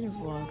Maxx. I didn't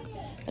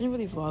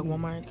really vlog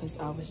Walmart because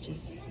I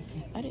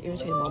had an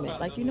irritating moment.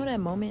 Like, you know that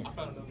moment?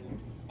 Bring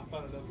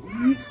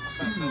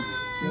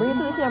it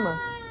to the camera.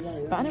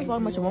 But I didn't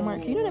vlog much of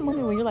Walmart. You know that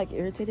moment when you're like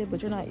irritated,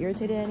 but you're not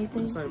irritated at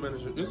anything? It's the same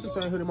manager. This is the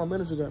same hoodie my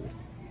manager got me.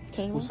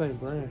 Turn it The on. same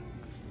brand.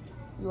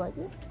 You like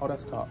it? Oh,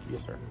 that's cop.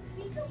 Yes, sir.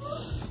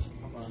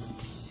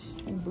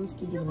 And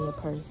Brewski giving me a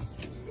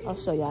purse. I'll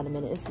show y'all in a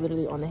minute. It's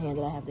literally on the hand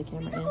that I have the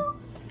camera in.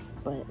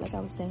 But like I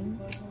was saying,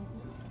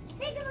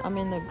 I'm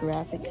in the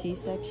graphic tee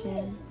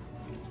section.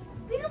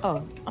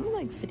 Oh, I'm in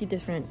like 50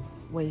 different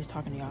ways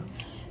talking to y'all.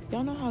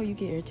 Y'all know how you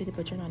get irritated,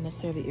 but you're not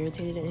necessarily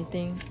irritated at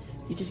anything.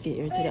 You just get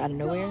irritated out of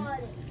nowhere.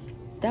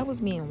 That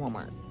was me in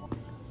Walmart.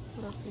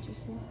 What else did you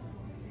see?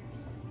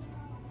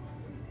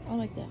 I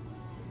like that.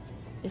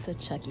 It's a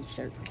Chucky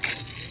shirt.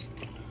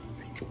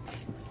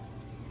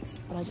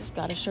 But I just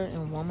got a shirt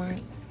in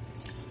Walmart.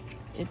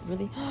 It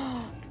really...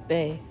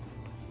 Bae,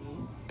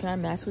 can I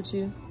match with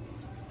you?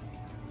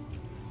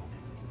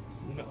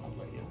 No,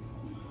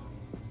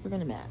 We're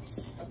gonna match.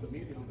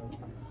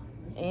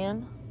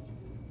 And...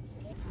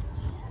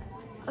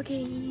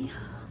 Okay.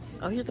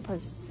 Oh, here's the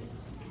purse.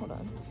 Hold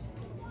on.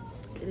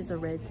 It is a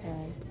red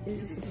tag. It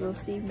is just a little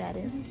Steve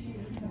Madden.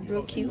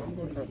 Real cute. I'm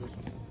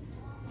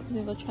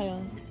gonna go try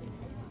on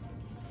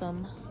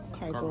some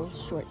cargo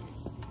shorts.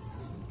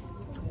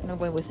 And I'm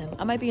going with him.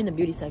 I might be in the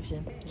beauty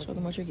section. Show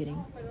them what you're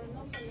getting.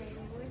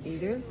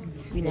 Either.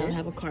 We now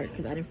have a cart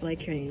because I didn't feel like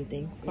carrying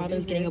anything.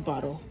 Father's getting a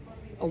bottle.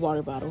 A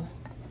water bottle.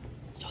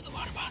 Show the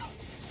water bottle.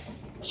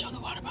 Show the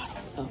water bottle.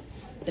 Oh,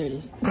 there it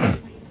is.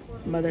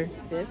 Mother,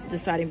 This.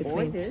 deciding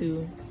between this.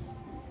 two.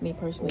 Me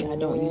personally, I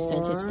don't use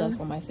scented stuff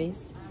on my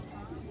face.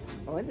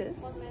 Or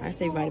this. I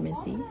say vitamin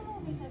C,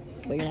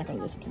 but you're not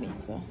gonna listen to me,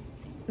 so.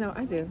 No,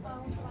 I do.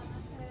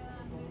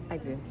 I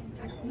do.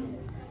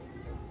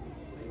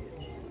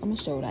 I'm gonna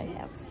show what I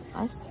have.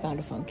 I found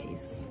a phone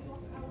case.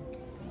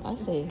 I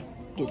say,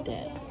 get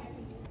that.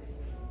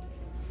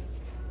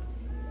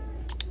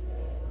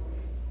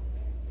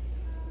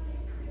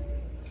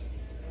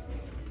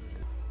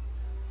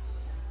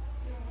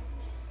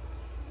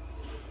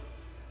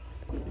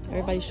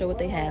 Everybody show what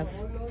they have.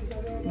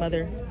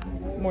 Mother,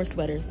 more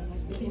sweaters.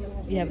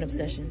 You have an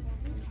obsession.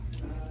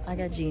 I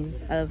got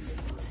jeans. Out of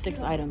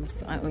 6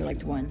 items, I only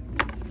liked 1.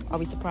 Are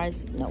we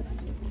surprised? No.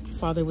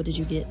 Father, what did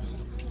you get?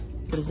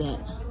 What is that?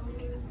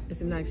 It's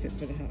a knife set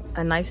for the house.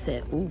 A knife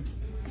set. Ooh.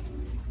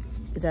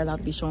 Is that allowed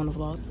to be shown on the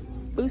vlog?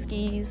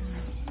 Booskies.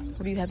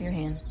 What do you have in your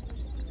hand?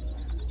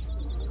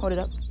 Hold it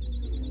up.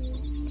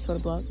 Show the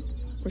vlog.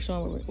 We're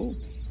showing what we're... Ooh.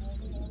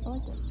 I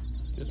like that.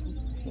 This one?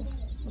 Yeah.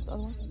 What's the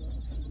other one?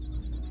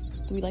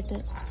 Do we like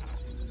that?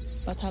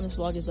 By the time this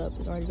vlog is up,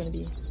 it's already gonna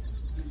be.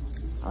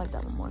 I like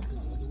that one more.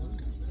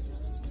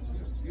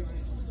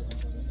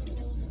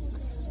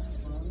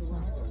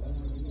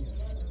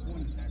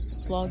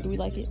 Vlog, do we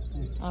like it?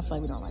 I feel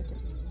like we don't like it.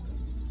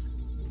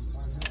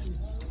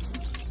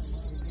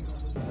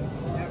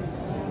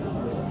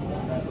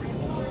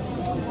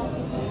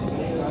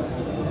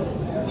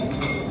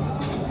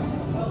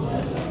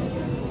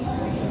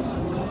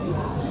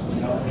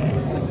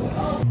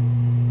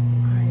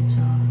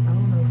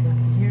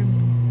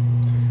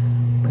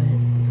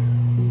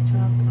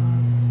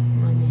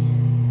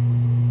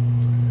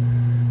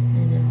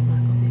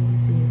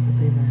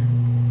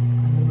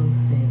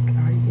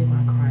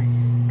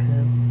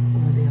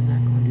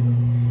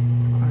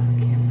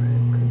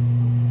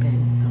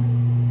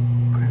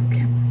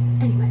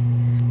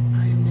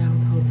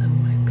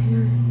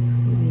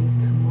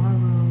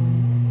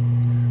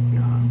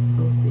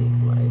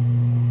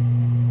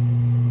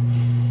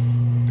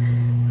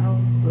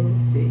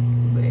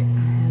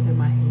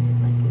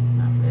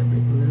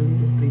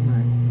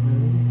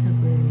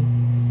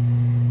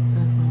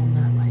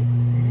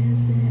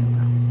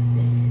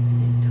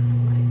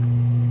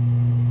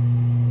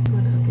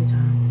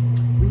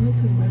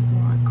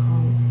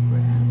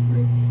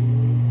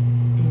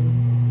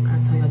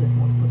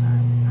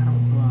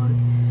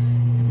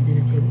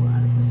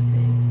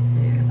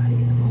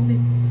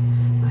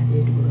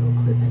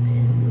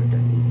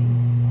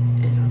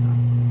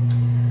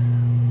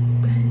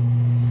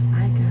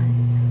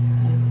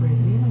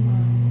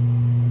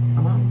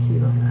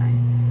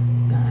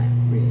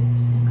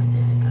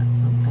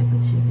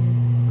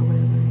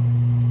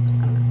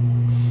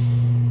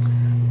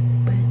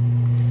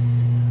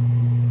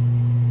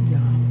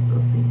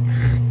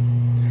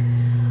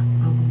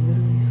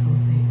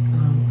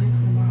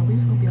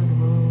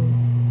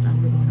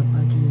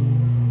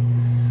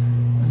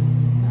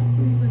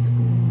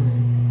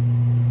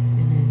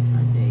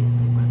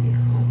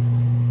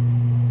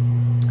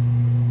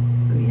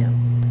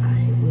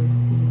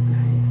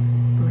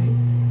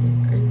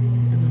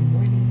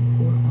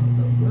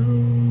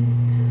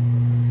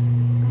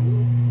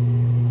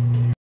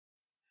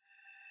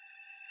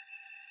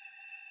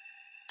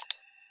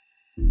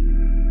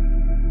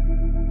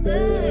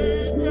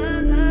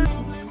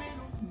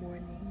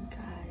 Morning,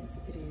 guys.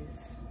 It is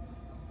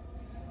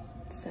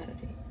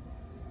Saturday.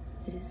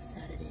 It is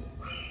Saturday.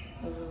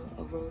 A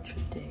road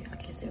trip day. I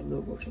can't say a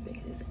little road trip day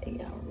because it's an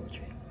 8-hour road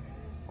trip.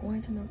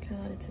 Going to North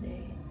Carolina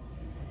today.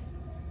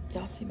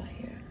 Y'all see my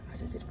hair? I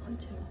just did a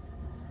ponytail.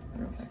 I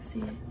don't know if I can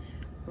see it.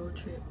 Road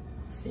trip,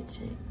 fit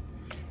check.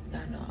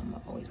 Y'all know I'm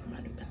always wear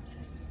my New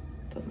Balances.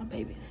 Those are my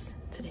babies.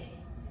 Today,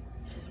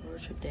 it's just a road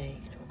trip day,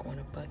 and I'm going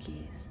to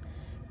Buc-ee's,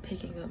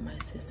 picking up my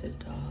sister's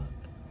dog,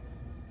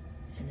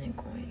 and then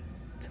going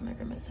to my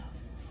grandmother's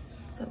house.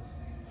 So,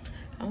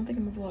 I don't think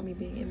I'm gonna vlog me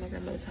being in my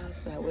grandmother's house,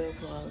 but I will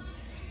vlog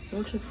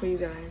road trip for you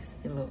guys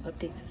and little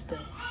updates and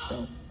stuff.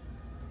 So,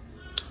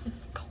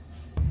 let's go.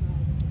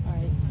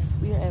 Alright,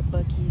 we are at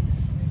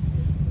Buc-ee's.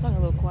 I'm talking a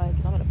little quiet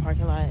because I'm in the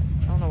parking lot. I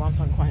don't know why I'm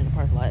talking quiet in the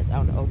parking lot. It's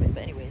out in the open,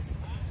 but anyways.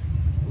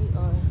 We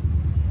are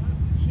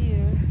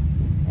here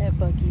at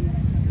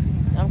Buc-ee's.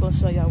 I'm gonna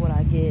show y'all what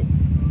I get.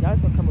 Y'all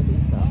just gonna come with me,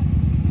 so.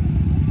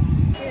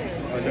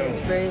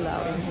 It's very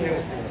loud in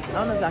here. I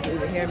don't know if y'all can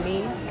even hear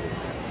me,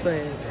 but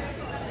it's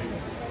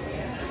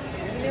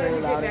very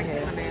loud in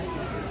here.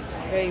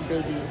 Very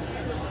busy.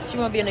 She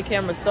wanna be in the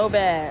camera so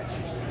bad.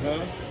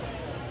 Huh?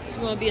 She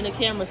wanna be in the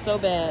camera so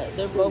bad.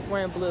 They're both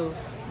wearing blue.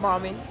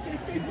 Mommy.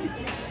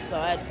 So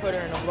I had to put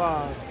her in a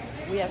vlog.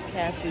 We have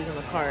cashews in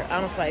the cart.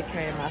 I don't feel like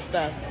carrying my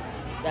stuff.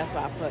 That's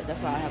why I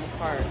have a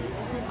cart.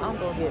 I'm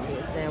gonna get me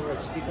a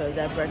sandwich because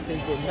that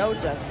breakfast did no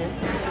justice.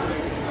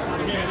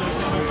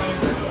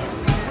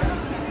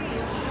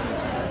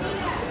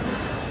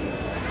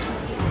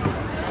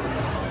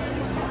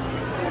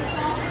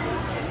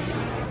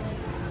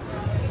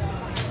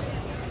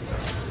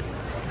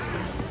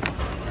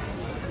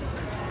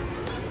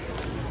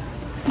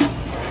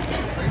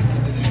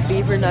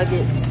 Beaver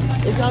nuggets.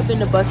 If y'all been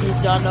to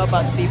Buc-ee's, y'all know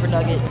about the beaver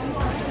nugget.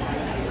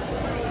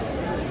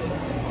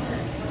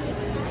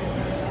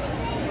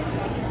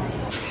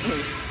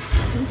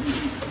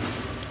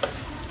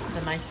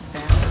 The nicest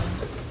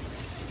bathrooms.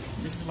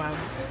 This is why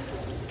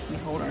we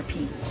hold our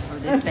pee for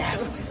this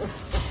bathroom.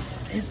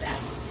 This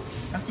bathroom.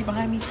 Y'all see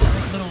behind me?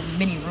 Like little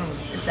mini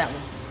rooms. It's that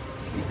one.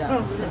 Use that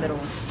one, the middle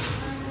one.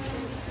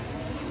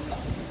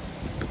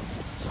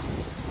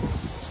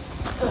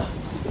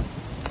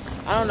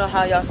 I don't know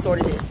how y'all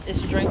sorted it.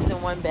 It's drinks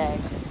in one bag,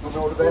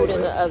 food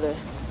in the other.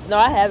 No,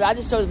 I have. I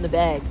just showed them the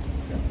bag.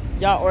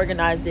 Y'all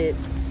organized it.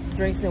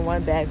 Drinks in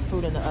one bag,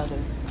 food in the other.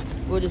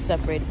 We'll just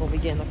separate it when we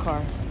get in the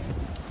car.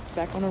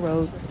 Back on the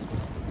road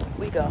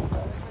we go.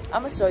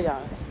 I'm gonna show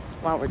y'all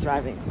while we're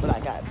driving what I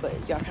got, but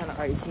y'all kind of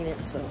already seen it,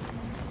 so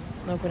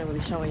there's no point in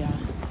really showing y'all.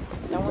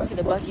 Y'all want to see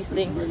the Buc-ee's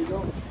thing?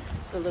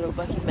 The little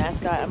Buc-ee's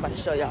mascot? I'm about to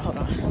show y'all. Hold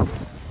on.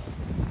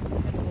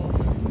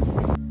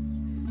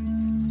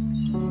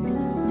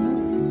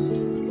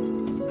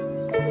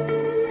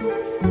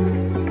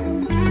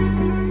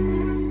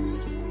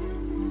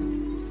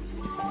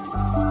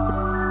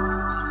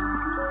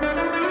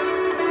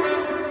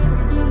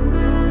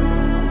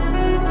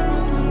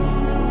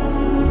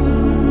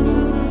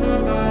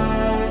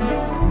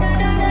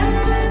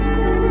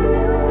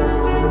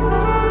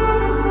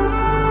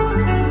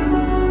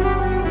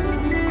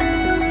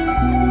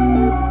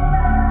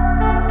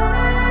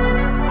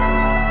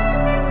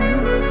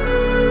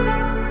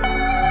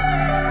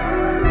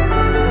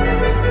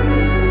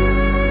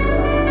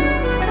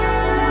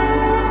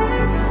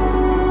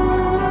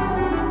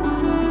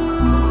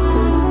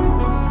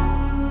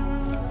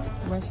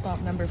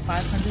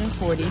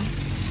 40.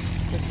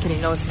 Just kidding,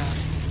 no it's not.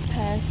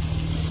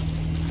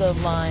 Past the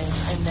line,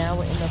 and now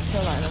we're in the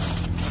Carolina.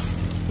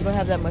 We don't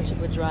have that much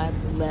of a drive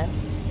left.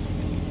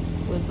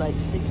 It was like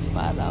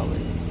 5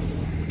 hours.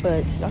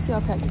 But y'all see how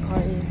packed the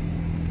car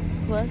is?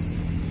 Plus,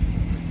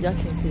 y'all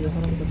can't see it.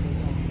 Hold on, let me go to the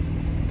side.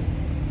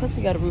 Plus,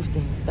 we got a roof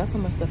thing. That's how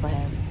much stuff I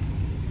have.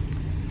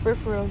 For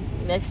real,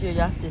 next year,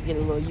 y'all should just get a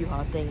little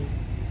U-Haul thingy.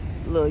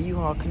 A little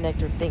U-Haul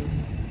connector thing.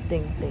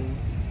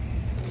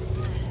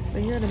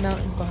 But here are the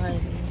mountains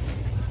behind me.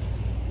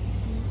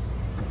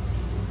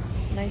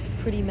 See? Nice,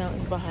 pretty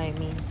mountains behind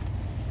me.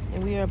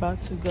 And we are about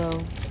to go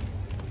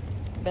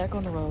back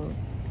on the road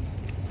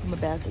from a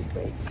bathroom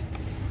break.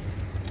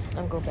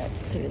 I'm going back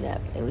to take a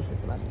nap and listen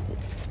to my music.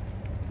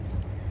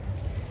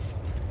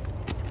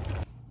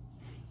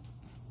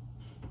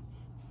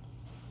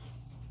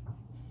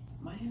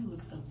 My hair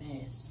looks a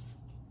mess.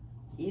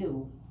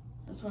 Ew.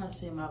 That's why I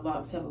say my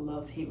locks have a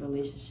love-hate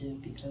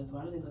relationship, because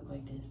why do they look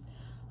like this?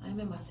 I'm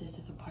in my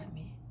sister's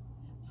apartment.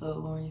 So,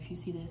 Lauren, if you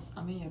see this,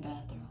 I'm in your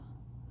bathroom.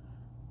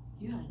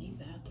 You got a neat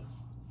bathroom.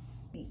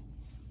 Neat.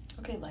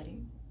 Okay,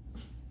 lighting.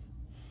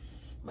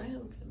 My hair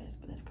looks a mess,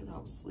 but that's because I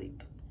was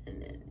asleep. And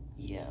then,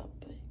 yeah,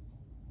 but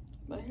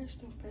my hair's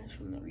still fresh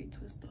from the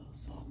retwist, though,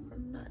 so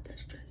I'm not that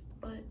stressed.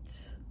 But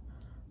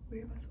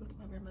we're about to go to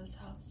my grandmother's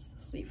house,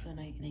 sleep for the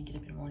night, and then get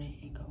up in the morning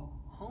and go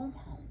home.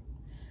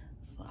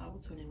 So I will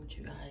tune in with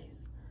you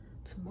guys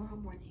tomorrow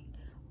morning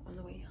on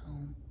the way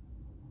home.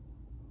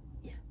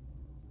 Yeah.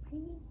 Bye.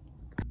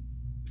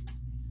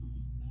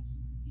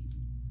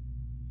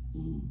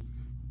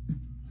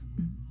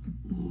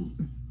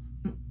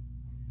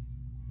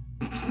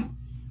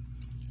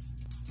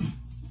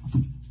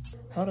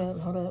 Hold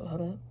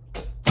up.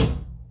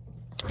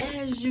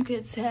 As you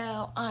can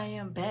tell, I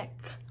am back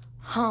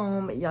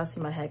home. Y'all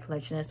see my hat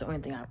collection. That's the only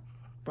thing I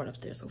brought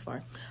upstairs so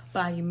far.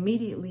 But I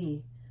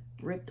immediately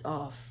ripped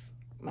off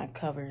my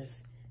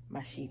covers,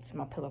 my sheets,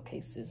 my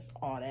pillowcases,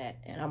 all that.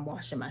 And I'm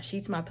washing my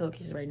sheets, my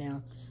pillowcases right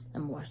now.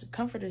 I'm gonna wash the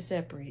comforters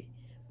separate,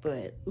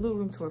 but a little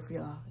room tour for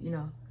y'all, you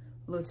know,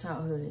 little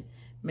childhood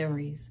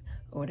memories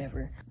or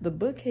whatever. The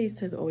bookcase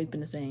has always been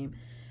the same.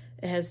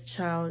 It has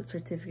child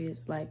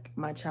certificates, like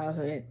my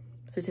childhood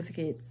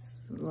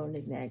certificates, little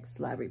knickknacks,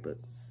 library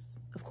books,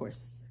 of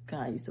course.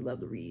 God, I used to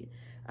love to read.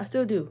 I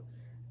still do.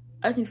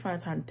 I just need to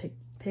find time to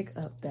pick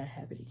up that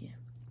habit again.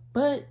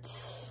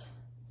 But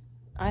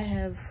I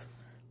have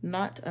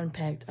not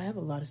unpacked. I have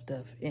a lot of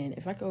stuff, and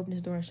if I could open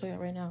this door and show y'all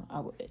right now, I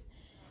would.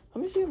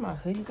 Let me see what my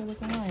hoodies are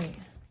looking like,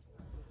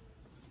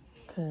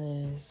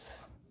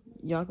 cause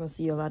y'all gonna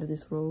see a lot of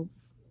this robe,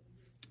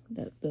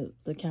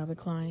 the Calvin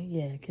Klein.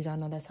 Yeah, cause y'all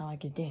know that's how I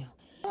get down.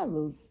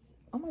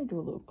 I might do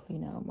a little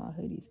clean out of my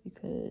hoodies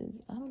because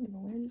I don't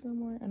even wear these no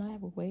more, and I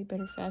have a way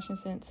better fashion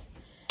sense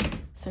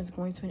since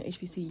going to an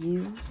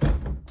HBCU.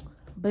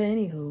 But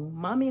anywho,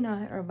 mommy and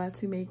I are about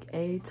to make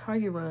a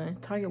Target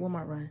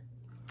Walmart run,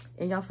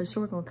 and y'all for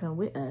sure gonna come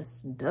with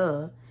us,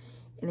 duh.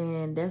 And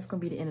then that's gonna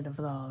be the end of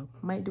the vlog.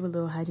 Might do a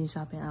little hygiene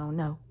shopping, I don't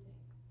know,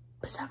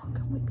 but y'all gonna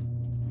come with me.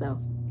 So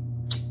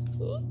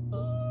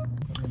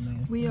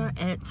we are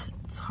at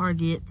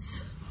Target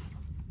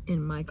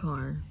in my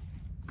car,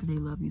 because they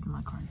love using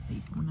my car as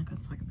bait. I'm not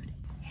gonna talk about it.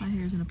 My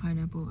hair's in a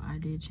pineapple. I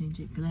did change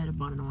it because I had a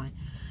bonnet on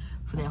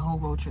for that whole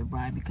road trip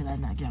ride, because I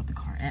did not get out the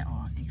car at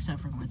all, except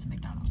for going to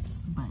McDonald's.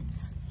 But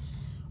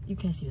you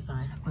can't see the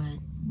sign. But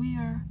we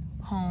are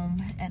home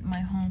at my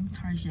home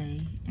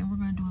Target, and we're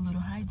gonna do a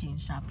little hygiene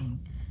shopping,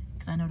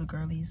 because I know the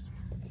girlies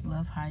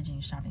love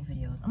hygiene shopping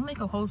videos. I'm gonna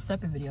make a whole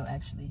separate video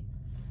actually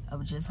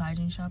of just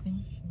hygiene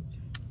shopping.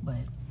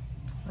 But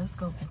let's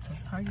go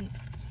into Target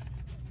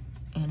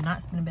and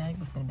not spin a bag,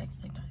 but spin a bag at the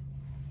same time.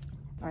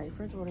 All right,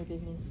 first order of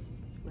business.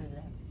 Where is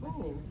that?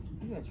 Oh,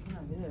 you gotta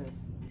try this.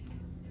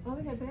 Oh,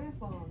 they got bath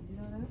bombs. You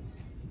know that?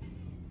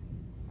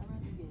 I'd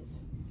rather get.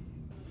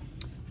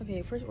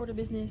 Okay, first order of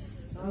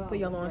business. I'm gonna put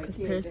y'all on like because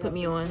kids, Paris they put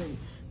me help on them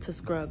to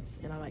Scrubs,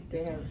 and I like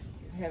this one.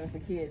 Having for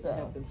kids to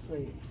help them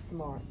sleep.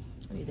 Smart.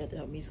 I need that to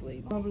help me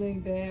sleep.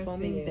 Foaming bath.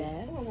 Foaming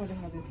bath? Oh, I wonder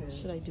how this is.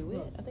 Should I do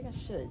it? I think I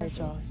should. All right,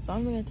 y'all. So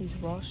I'm looking at these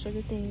raw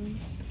sugar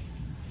things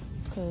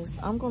because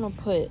I'm gonna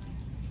put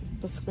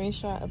the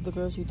screenshot of the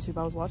girl's YouTube.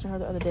 I was watching her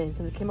the other day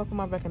because it came up on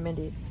my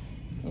recommended,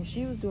 and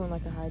she was doing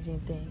like a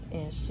hygiene thing,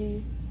 and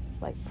she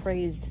like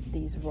praised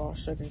these raw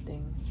sugar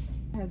things.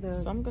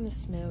 So I'm gonna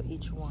smell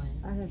each one.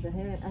 I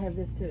have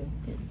this too.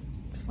 And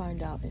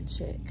find out and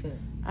check. Good.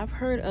 I've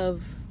heard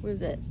of, what is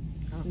that?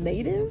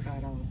 Native?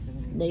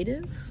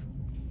 Native?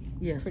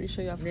 Yeah. Pretty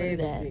sure y'all have heard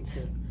of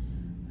that.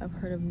 I've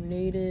heard of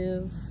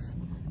Native,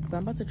 but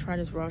I'm about to try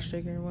this raw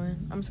sugar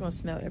one. I'm just gonna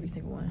smell every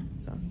single one.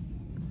 So,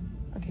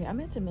 okay, I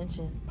meant to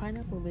mention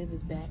Pineapple Live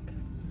is back.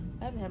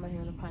 I haven't had my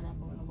hair on a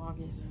pineapple in the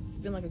longest. It's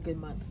been like a good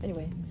month.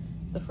 Anyway,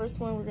 the first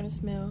one we're gonna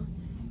smell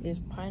is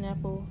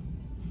pineapple,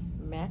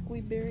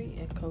 macweed berry,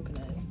 and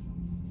coconut.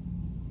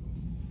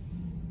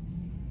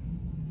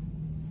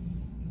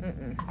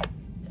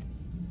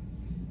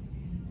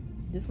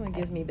 This one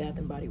gives me Bath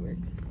and Body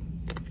Works.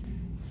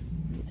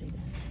 Let me take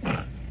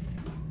that.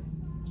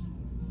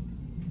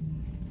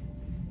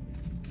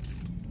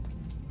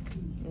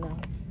 No.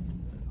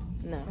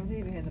 No. I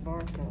think it had the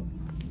bar soap.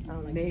 I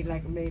don't like Made this.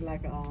 like a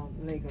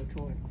Lego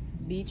toy.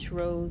 Beach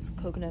rose,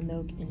 coconut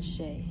milk, and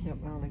shea. Yep,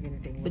 I don't like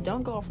anything. But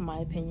don't go off of my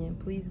opinion.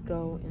 Please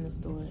go in the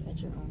store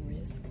at your own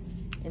risk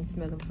and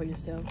smell them for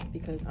yourself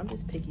because I'm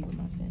just picky with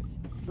my scents.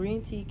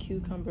 Green tea,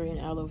 cucumber, and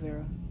aloe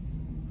vera.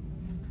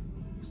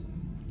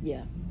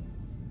 Yeah.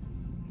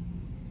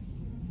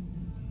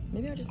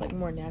 Maybe I just like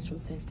more natural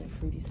scents than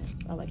fruity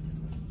scents. I like this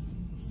one.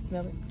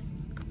 Smell it.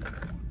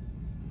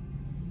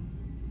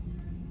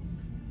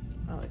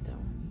 I like that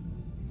one.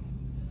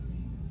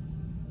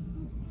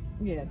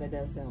 Yeah, that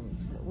does sound.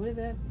 What is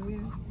that?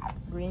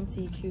 Green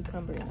tea,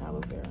 cucumber, and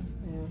aloe vera.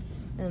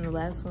 Yeah. And the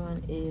last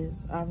one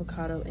is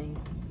avocado and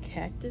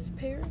cactus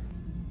pear.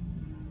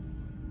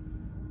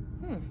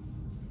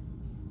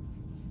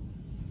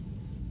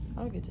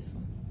 I'll get this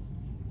one.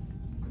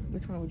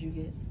 Which one would you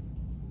get?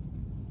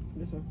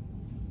 This one.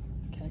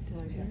 Cactus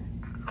Like pear.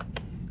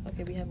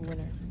 Okay, we have a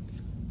winner.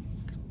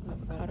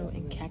 Avocado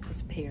and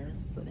cactus pear.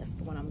 So that's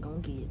the one I'm gonna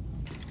get.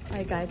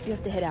 Alright guys, we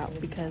have to head out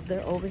because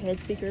their overhead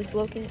speaker is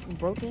broken.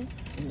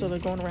 So they're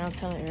going around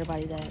telling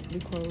everybody that we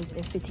close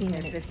in 15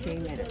 minutes.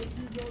 15 minutes.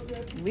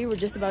 We were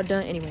just about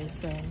done anyway,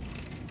 so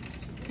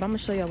but I'm gonna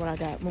show y'all what I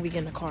got when we get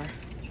in the car.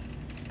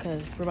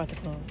 Cause we're about to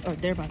close. Or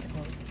they're about to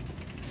close.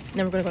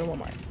 Then we're gonna go to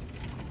Walmart.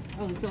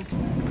 Oh, so.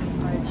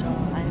 Alright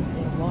y'all, I am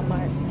in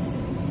Walmart.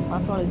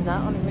 My phone is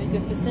not on a very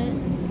good percent.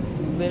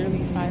 Literally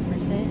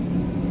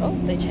 5%. Oh,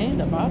 they changed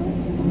the bottle?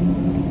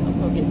 I'm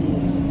gonna get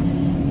these.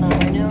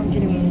 Right now I'm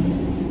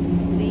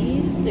getting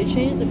these. They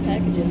changed the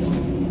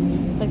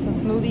packaging. Like some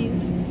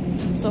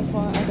smoothies. So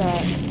far I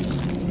got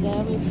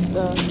salad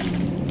stuff.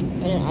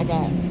 And then I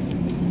got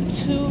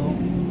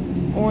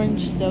 2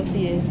 orange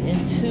Celsius and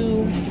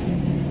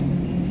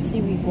 2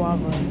 kiwi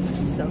guava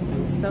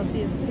Celsius.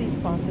 Celsius, please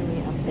sponsor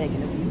me. I'm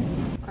begging of you.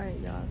 Alright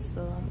y'all,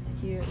 so I'm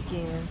here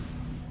again.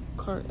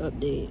 Cart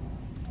update.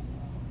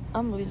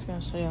 I'm really just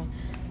gonna show y'all.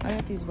 I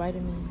got these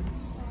vitamins,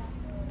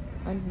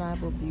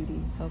 undeniable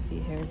beauty, healthy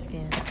hair,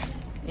 skin,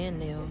 and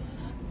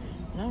nails.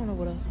 And I don't know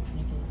what else I'm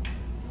gonna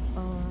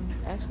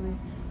get. Actually,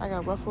 I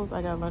got Ruffles,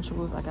 I got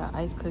Lunchables, I got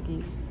ice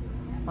cookies.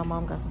 My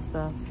mom got some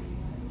stuff.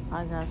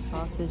 I got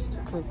sausage to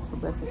cook for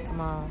breakfast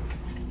tomorrow.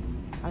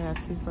 I got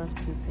toothbrush,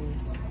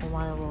 toothpaste,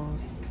 Hawaiian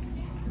rolls,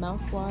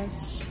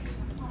 mouthwash.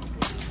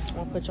 I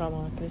won't put y'all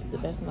on because it's the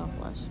best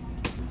mouthwash.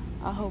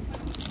 I hope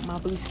my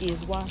booski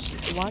is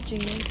watching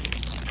this,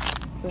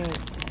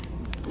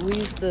 but we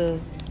used to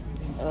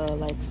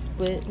like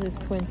split his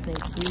twin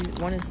snakes.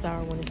 One is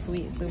sour, one is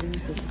sweet, so we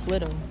used to split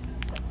them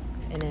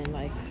and then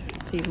like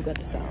see who got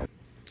the sour.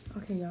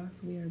 Okay y'all,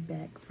 so we are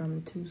back from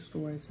the 2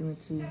 stores. We went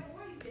to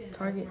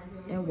Target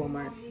and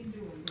Walmart.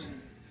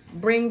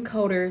 Bring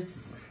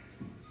coders.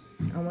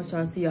 I want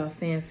y'all to see y'all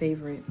fan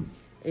favorite.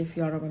 If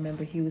y'all don't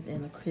remember, he was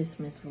in the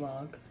Christmas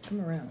vlog.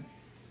 Come around,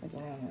 like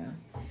around.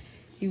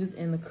 He was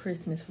in the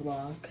Christmas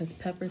vlog because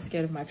Pepper's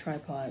scared of my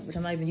tripod, which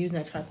I'm not even using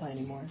that tripod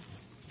anymore.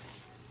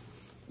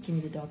 Give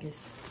me the doggies.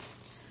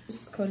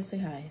 Just Coda, say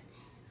hi.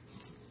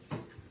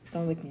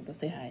 Don't lick me, but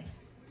say hi.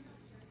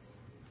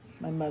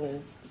 My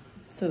mother's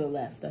to the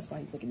left. That's why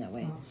he's looking that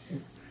way.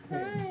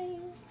 Hi.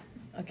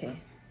 Okay.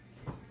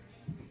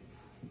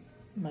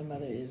 My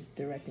mother is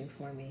directing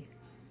for me,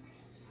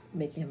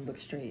 making him look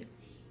straight.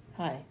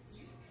 Hi.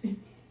 You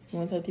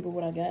want to tell people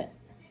what I got?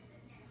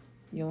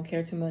 You don't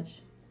care too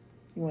much?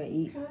 You want to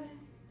eat?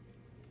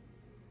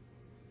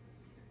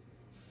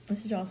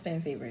 This is y'all's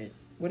fan favorite.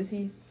 What is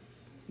he?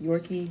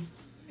 Yorkie?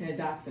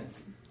 Yeah,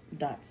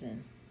 Dotson.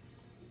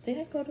 Say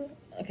hi, Coda.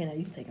 Okay, now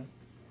you can take him.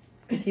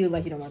 Because he look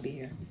like he don't want to be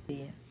here.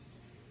 Yeah.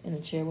 In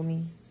the chair with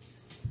me.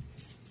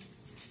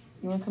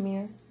 You want to come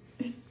here?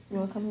 You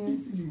want to come here?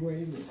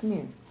 Come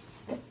here.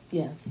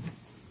 Yeah.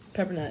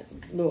 Peppernut,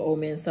 little old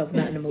man self,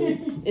 not in the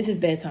mood. It's his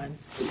bedtime.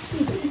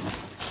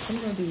 I'm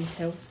going to do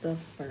health stuff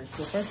first.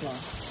 Well, first of all,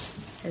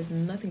 has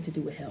nothing to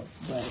do with health,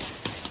 but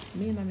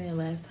me and my man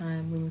last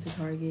time we went to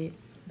Target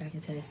back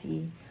in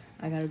Tennessee,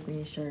 I got a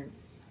green shirt,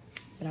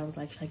 but I was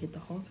like, should I get the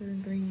halter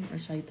in green or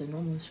should I get the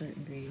normal shirt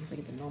in green? I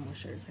get the normal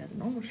shirt, so I got the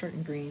normal shirt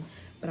in green,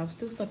 but I was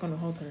still stuck on the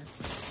halter.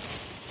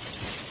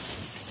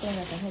 So I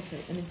got the halter,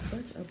 and it's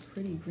such a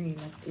pretty green.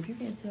 Like, if you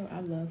can't tell, I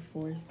love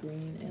forest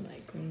green and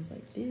like greens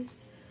like this.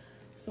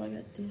 So I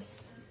got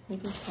this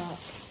halter top.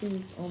 It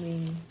was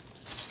only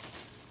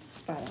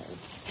 $5.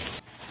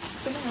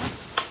 So now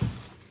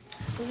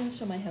we're gonna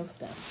show my health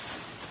stuff.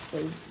 So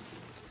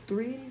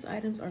 3 of these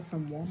items are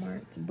from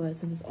Walmart, but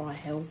since it's all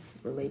health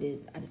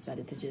related, I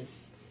decided to just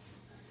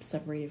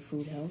separate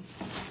food health.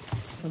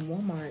 From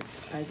Walmart,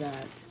 I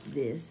got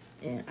this,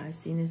 and I've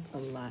seen this a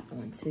lot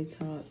on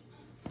TikTok.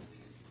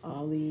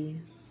 Ollie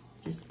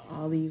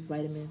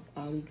vitamins,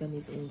 Ollie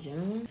gummies in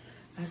general.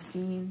 I've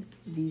seen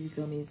these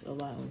gummies a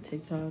lot on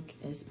TikTok,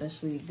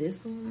 especially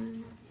this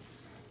one.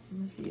 Let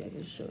me see, I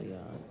can show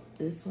y'all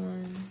this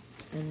one,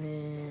 and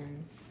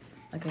then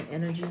like an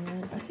energy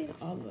one. I've seen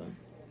all of them,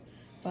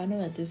 but I know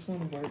that this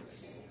one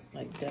works,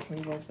 like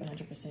definitely works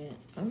 100%.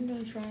 I'm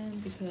gonna try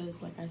them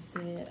because, like I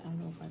said, I don't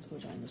know if I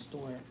told y'all in the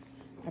store,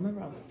 I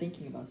remember I was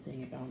thinking about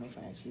saying it, but I don't know if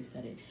I actually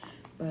said it.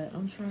 But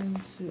I'm trying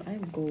to, I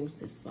have goals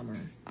this summer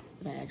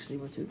that I actually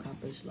want to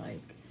accomplish.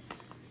 Like,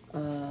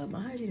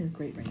 my hygiene is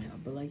great right now,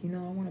 but like, you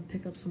know, I want to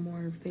pick up some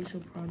more facial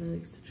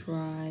products to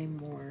try,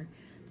 more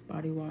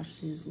body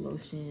washes,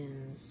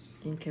 lotions,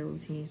 skincare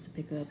routines to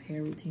pick up,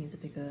 hair routines to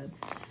pick up,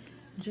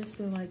 just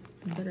to like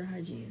better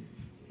hygiene,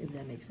 if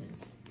that makes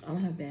sense. I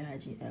don't have bad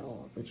hygiene at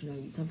all, but you know,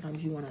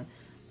 sometimes you want to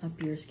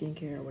up your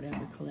skincare or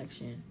whatever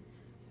collection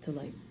to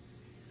like,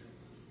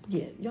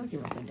 yeah, y'all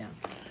get what I'm down.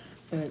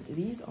 But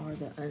these are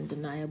the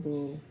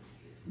Undeniable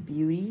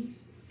Beauty.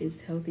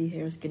 It's healthy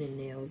hair, skin, and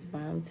nails,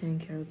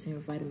 biotin, keratin,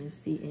 vitamin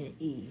C, and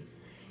E.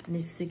 And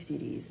it's 60 of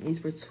these. And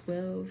these were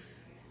 12.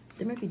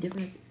 They might be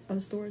different at other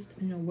stores,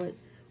 depending on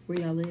where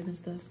y'all live and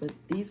stuff. But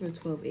these were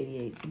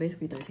 $12.88, so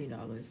basically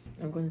 $13.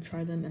 I'm going to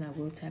try them, and I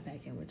will tap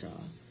back in with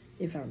y'all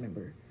if I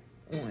remember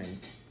on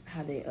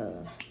how they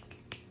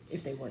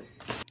if they work.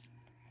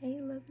 Hey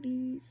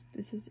lovelies,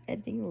 this is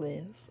Editing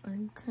Liv.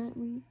 I'm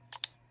currently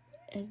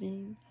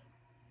editing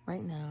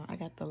right now. I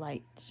got the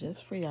light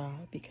just for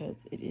y'all because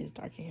it is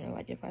dark in here.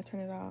 Like if I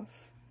turn it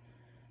off,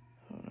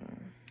 hold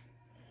on.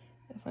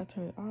 If I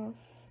turn it off,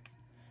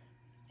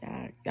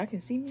 y'all can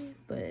see me,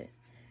 but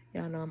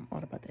y'all know I'm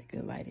all about that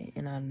good lighting,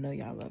 and I know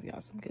y'all love y'all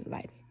some good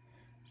lighting.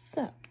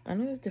 So I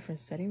know there's different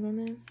settings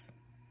on this.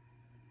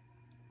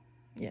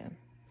 Yeah,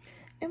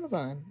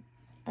 Amazon,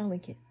 I'll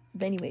link it.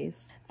 But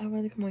anyways, I'd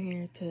rather come on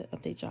here to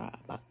update y'all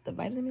about the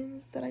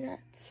vitamins that I got.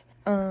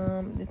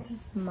 This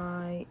is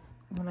my,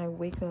 when I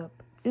wake up,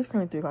 it's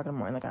currently 3 o'clock in the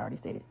morning, like I already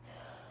stated.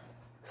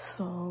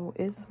 So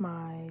it's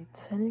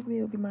technically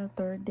it'll be my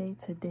 3rd day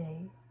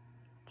today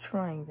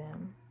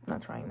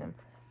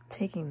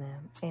taking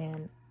them.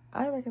 And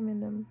I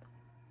recommend them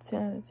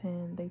 10 out of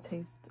 10. They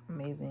taste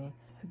amazing.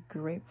 It's a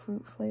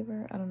grapefruit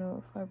flavor. I don't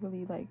know if I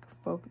really like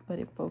let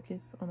it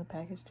focus on the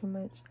package too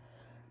much,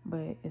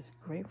 but it's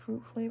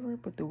grapefruit flavor.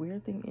 But the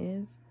weird thing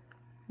is,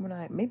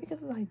 maybe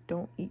because I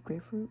don't eat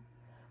grapefruit,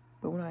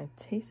 but when I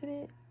tasted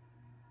it,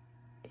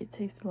 it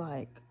tasted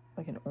like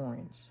an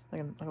orange,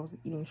 like I was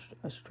eating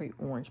a straight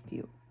orange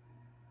peel,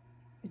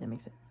 if that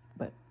makes sense.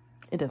 But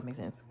it does make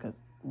sense because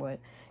what?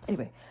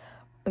 Anyway,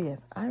 but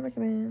yes, I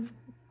recommend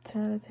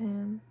 10 out of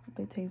 10.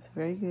 They taste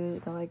very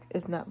good.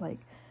 It's not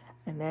like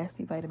a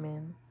nasty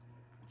vitamin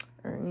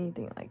or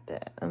anything like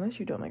that, unless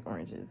you don't like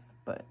oranges.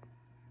 But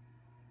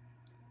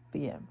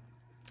yeah,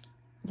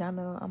 y'all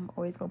know I'm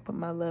always gonna put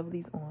my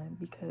lovelies on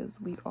because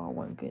we all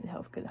want good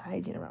health, good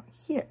hygiene around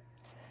here.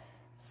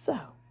 So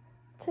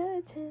 10 out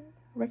of 10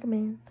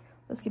 recommend.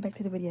 Let's get back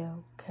to the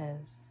video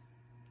because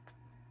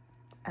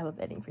I love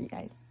editing for you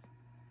guys.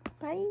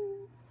 Bye.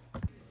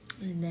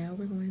 And now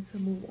we're going to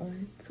move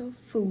on to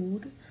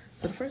food.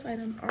 So the first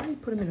item, I already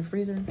put them in the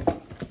freezer,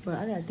 but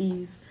I got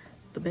these,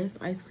 the best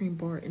ice cream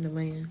bar in the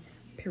land,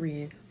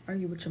 period.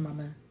 Argue with your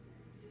mama,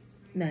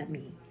 not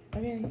me.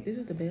 Okay, this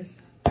is the best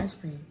ice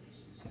cream.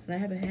 And I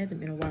haven't had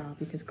them in a while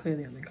because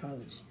clearly I'm in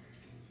college.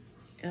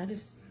 And did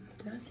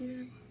I see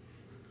them?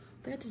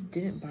 I just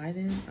didn't buy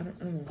them. I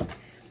don't know.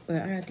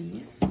 But I got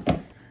these.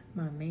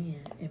 My man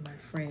and my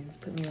friends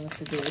put me on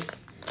to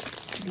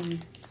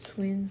these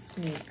twin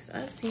snakes.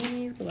 I've seen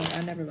these, but like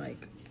I never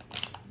like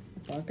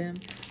bought them.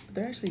 But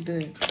they're actually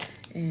good.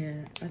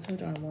 And I told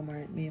y'all in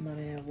Walmart, me and my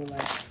man will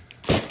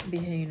like be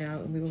hanging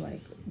out and we will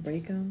like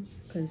break them,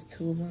 because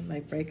 2 of them,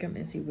 like break them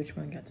and see which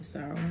one got the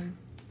sour one.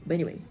 But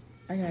anyway,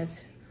 I got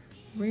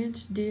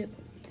ranch dip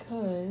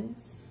because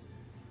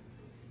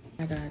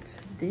I got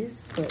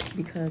this, but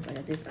because I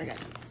got this, I got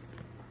this.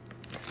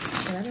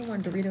 And I didn't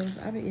want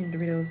Doritos. I've been eating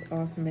Doritos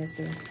all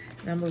semester,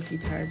 and I'm low-key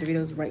tired of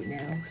Doritos right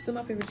now. Still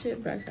my favorite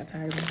chip, but I just got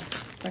tired of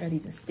them. So I got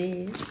these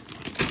instead.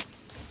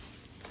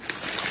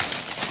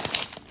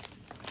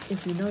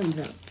 If you know, you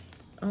know.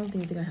 I don't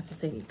think I have to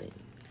say anything.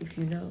 If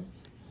you know,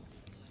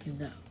 you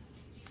know.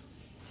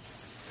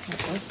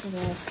 Also,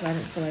 because I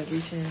didn't feel like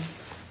reaching,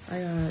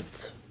 I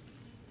got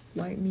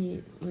white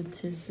meat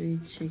rotisserie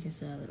chicken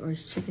salad, or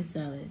it's chicken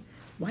salad.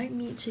 White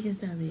meat chicken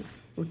salad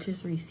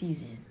rotisserie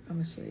season. I'm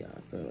gonna show y'all.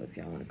 So if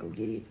y'all wanna go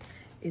get it,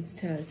 it's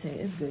 10 out of 10.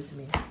 It's good to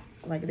me.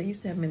 Like they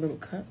used to have them in little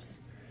cups,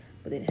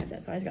 but they didn't have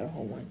that. So I just got a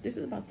whole one. This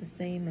is about the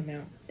same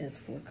amount as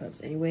 4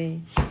 cups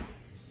anyway.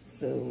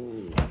 So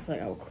I feel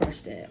like I will crush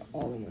that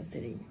all in one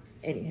sitting.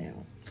 Anyhow,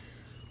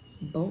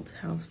 Bolt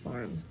House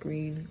Farms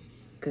green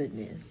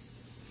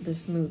goodness. The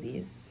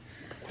smoothies.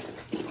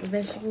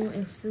 Vegetable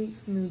and fruit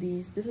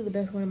smoothies. This is the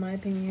best one in my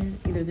opinion.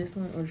 Either this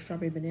one or the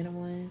strawberry banana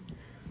one.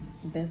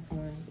 Best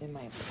ones in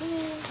my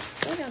opinion.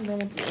 I got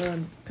normal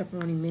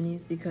pepperoni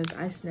minis because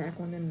I snack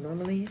on them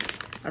normally.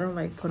 I don't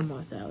like put them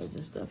on salads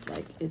and stuff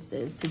like it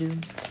says to do.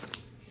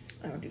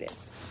 I don't do that.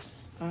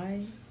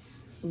 I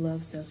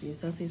love Celsius.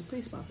 Celsius,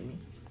 please sponsor me.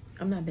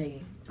 I'm not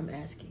begging. I'm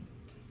asking.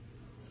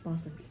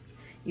 Sponsor me.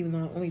 Even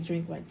though I only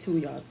drink like 2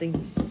 of y'all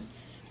thingies.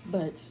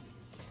 But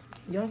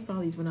y'all saw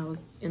these when I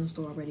was in the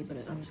store already, but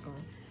I'm just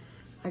going.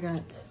 I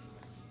got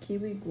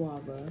kiwi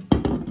guava,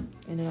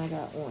 and then I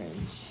got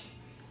orange.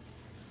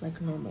 Like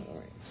normal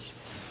orange.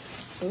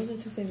 Those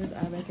are 2 flavors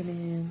I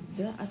recommend.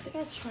 I think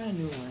I tried a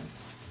new one.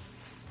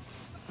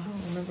 I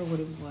don't remember what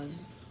it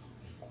was.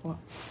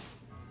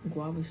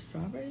 Guava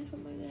strawberry,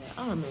 something like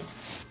that. I don't know.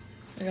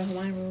 I got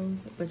Hawaiian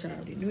rolls, but y'all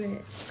already knew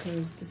that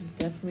because this is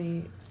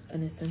definitely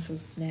an essential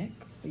snack.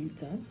 Are you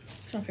done?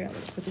 I'm trying to figure out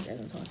where to put this as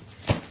I'm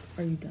talking.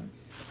 Are you done?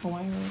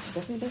 Hawaiian rolls,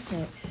 definitely the best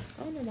snack.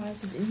 I don't know why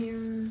this is in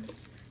here.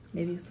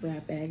 Maybe it's the way I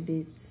bagged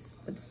it,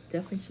 but this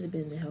definitely should have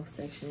been in the health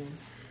section.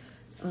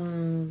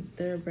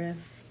 TheraBreath,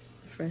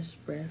 fresh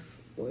breath,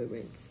 oil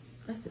rinse.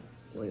 I said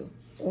oil,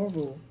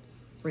 oral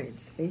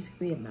rinse.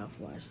 Basically a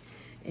mouthwash.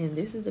 And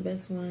this is the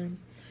best one.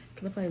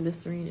 Cause I feel like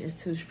Listerine is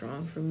too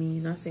strong for me.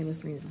 Not saying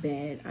Listerine is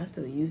bad. I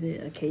still use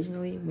it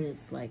occasionally when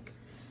it's like,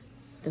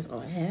 that's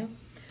all I have.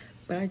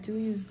 But I do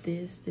use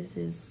this. This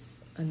is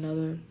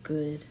another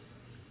good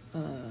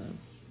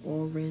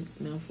oral rinse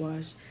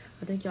mouthwash.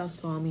 I think y'all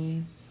saw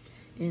me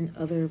in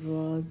other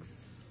vlogs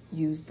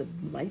use the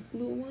light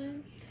blue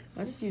one.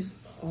 I just use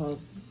all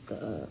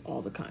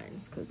the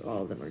kinds because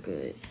all of them are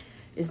good.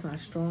 It's not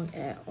strong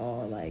at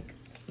all. Like,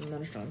 not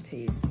a strong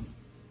taste.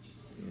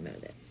 None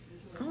of that.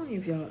 I don't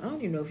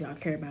even know if y'all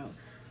care about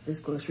this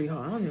grocery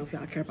haul. I don't know if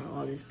y'all care about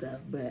all this stuff,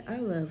 but I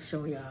love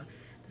showing y'all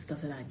the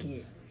stuff that I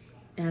get.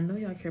 And I know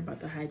y'all care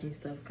about the hygiene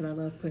stuff because I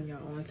love putting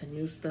y'all on to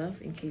new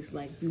stuff in case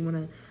like you want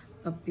to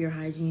up your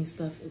hygiene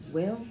stuff as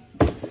well.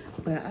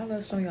 But I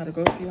love showing y'all the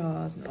grocery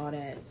hauls and all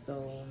that. So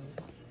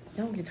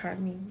y'all don't get tired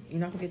of me. You're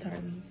not gonna get tired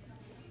of me,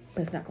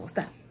 but it's not gonna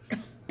stop.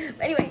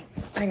 But anyway,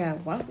 I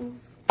got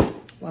waffles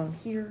while I'm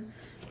here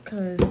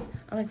because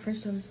I like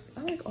French toast.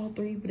 I like all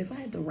three, but if I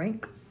had to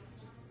rank,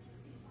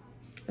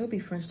 it would be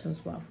French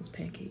toast, waffles,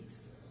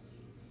 pancakes,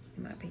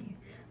 in my opinion.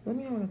 Let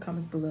me know in the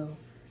comments below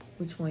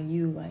which one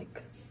you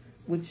like,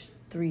 which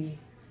three,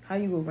 how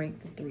you will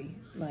rank the three.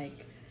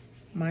 Like,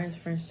 mine is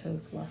French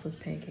toast, waffles,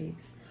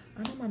 pancakes.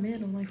 I know my man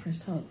don't like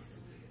French toast,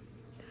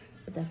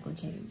 but that's gonna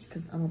change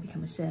because I'm gonna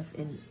become a chef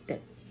and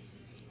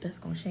that's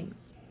gonna change.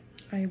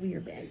 All right, we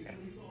are back.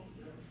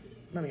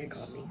 My man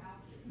called me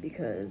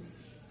because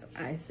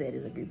I said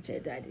in the group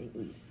chat that I didn't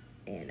eat,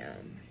 and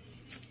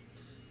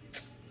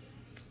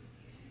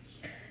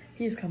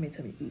he's coming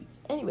to me eat.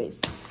 Anyways,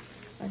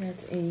 I got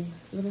a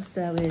little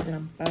salad that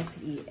I'm about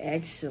to eat.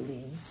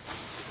 Actually,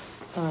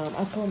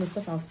 I told him the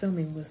stuff I was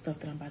filming was stuff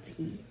that I'm about to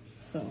eat.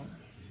 So,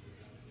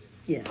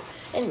 yeah.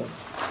 Anyway,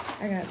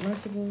 I got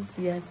Lunchables.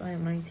 Yes, I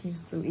am 19,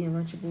 still eating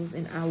Lunchables,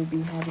 and I will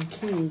be having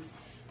kids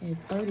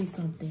at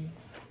 30-something,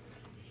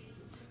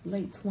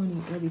 late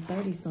 20, early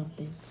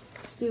 30-something,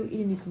 still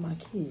eating these with my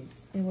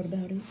kids. And what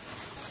about it?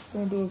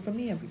 Gonna do it for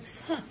me every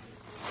time.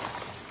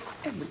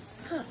 Every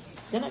time.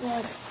 Then I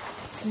got,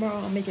 tomorrow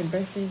I'm making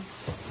breakfast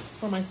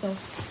for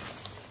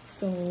myself.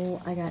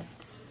 So I got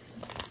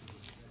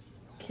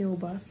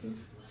kielbasa.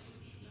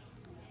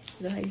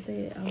 Is that how you say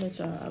it? I'll let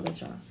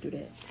y'all do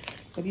that.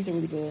 But these are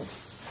really good.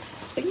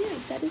 But yeah,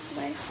 that is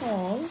my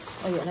haul.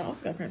 Oh yeah, and I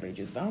also got cranberry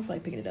juice, but I don't feel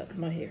like picking it up because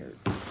my head hurt.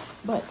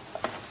 But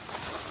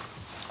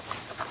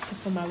it's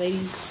for my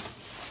ladies.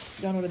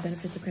 Y'all know the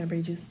benefits of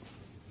cranberry juice.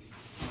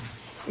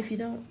 If you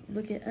don't,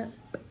 look it up.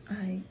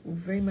 I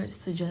very much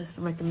suggest,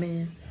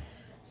 recommend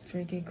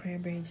drinking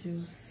cranberry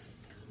juice.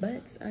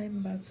 But I'm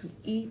about to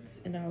eat,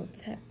 and I'll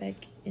tap back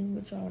in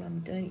with y'all when I'm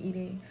done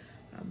eating.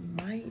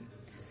 I might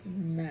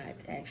not,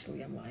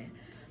 actually, I'm lying.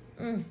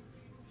 I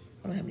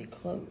don't have any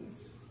clothes.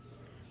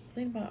 I was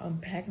thinking about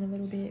unpacking a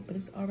little bit, but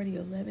it's already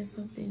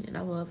 11-something, and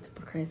I love to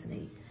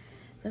procrastinate.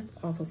 That's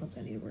also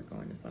something I need to work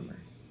on this summer,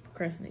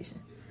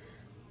 procrastination.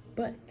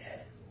 But,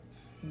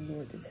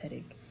 Lord, this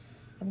headache.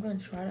 I'm gonna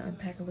try to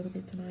unpack a little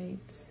bit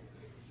tonight.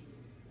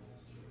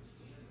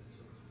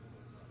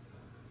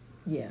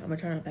 Yeah, I'm gonna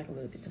try to unpack a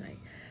little bit tonight.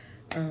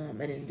 And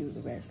then do the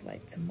rest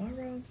like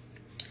tomorrow.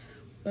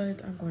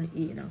 But I'm going to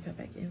eat and I'll tap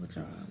back in with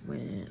y'all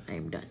when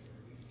I'm done.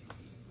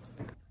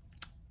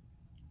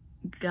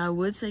 I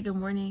would say good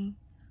morning,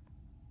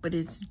 but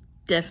it's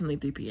definitely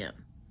 3 p.m.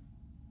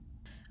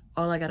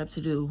 All I got up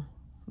to do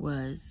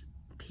was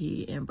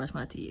pee and brush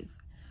my teeth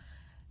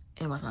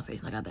and wash my face,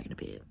 and I got back in the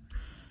bed.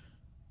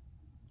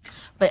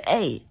 But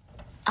hey,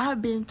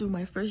 I've been through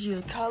my first year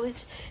of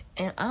college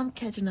and I'm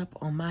catching up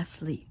on my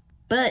sleep.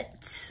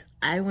 But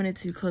I wanted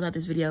to close out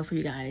this video for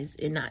you guys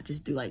and not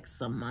just do like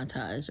some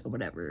montage or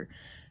whatever,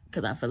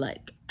 because I feel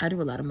like I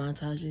do a lot of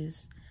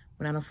montages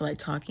when I don't feel like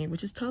talking,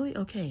 which is totally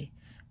okay.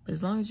 But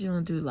as long as you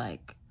don't do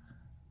like,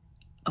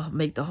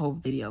 make the whole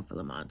video full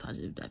of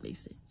montages, if that makes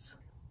sense.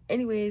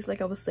 Anyways,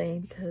 like I was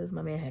saying, because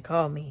my man had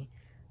called me,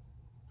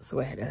 so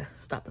I had to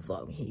stop the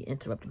vlog when he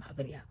interrupted my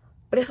video.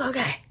 But it's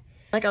okay.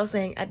 Like I was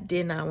saying, I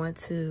did not want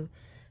to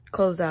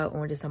close out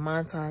on just a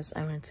montage.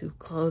 I wanted to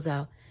close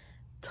out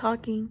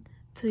talking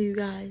to you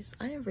guys.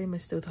 I am very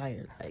much still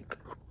tired. Like,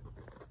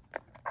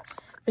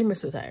 very much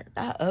still tired.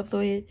 I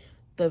uploaded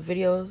the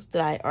videos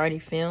that I already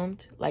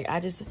filmed. Like, I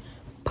just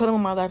put them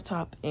on my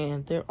laptop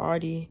and they're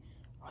already,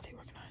 are they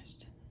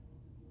organized?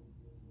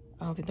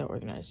 I don't think they're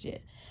organized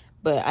yet.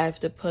 But I have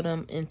to put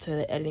them into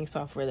the editing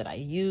software that I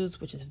use,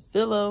 which is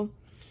Vilo.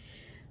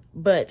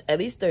 But at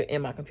least they're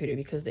in my computer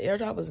because the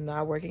AirDrop was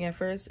not working at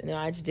first. And then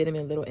I just did them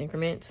in little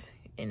increments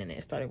and then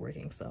it started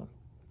working. So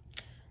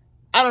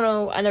I don't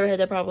know. I never had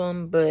that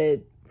problem,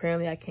 but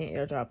apparently I can't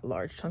airdrop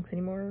large chunks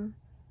anymore.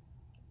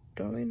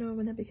 Don't really know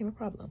when that became a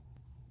problem.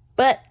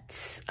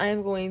 But I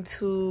am going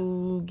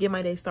to get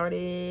my day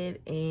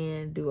started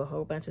and do a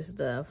whole bunch of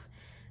stuff.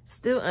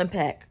 Still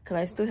unpack, because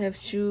I still have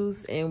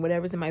shoes and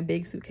whatever's in my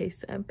big suitcase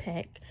to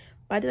unpack.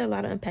 But I did a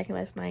lot of unpacking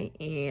last night,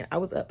 and I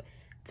was up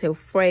till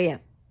 4 a.m.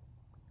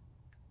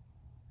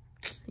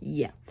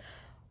 Yeah.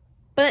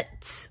 But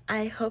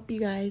I hope you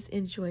guys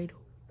enjoyed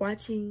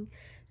watching.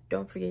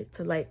 Don't forget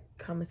to like,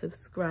 comment,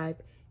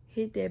 subscribe,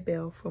 hit that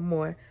bell for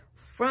more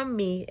from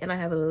me. And I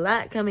have a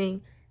lot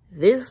coming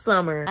this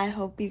summer. I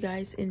hope you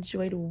guys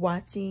enjoyed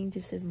watching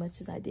just as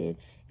much as I did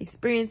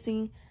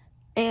experiencing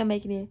and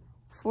making it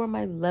for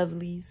my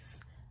lovelies.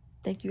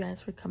 Thank you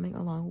guys for coming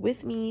along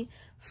with me.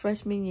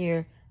 Freshman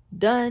year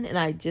done, and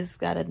I just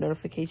got a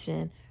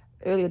notification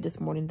earlier this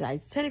morning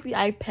that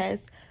I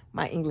passed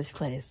my English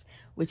class,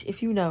 which,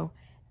 if you know,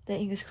 that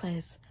English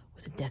class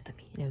was a death of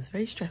me, and it was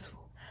very stressful.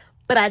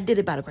 But I did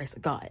it by the grace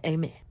of God.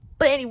 Amen.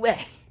 But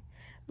anyway,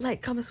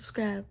 like, comment,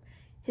 subscribe,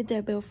 hit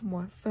that bell for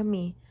more from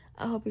me.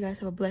 I hope you guys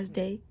have a blessed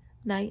day,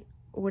 night,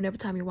 or whenever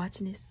time you're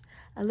watching this.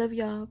 I love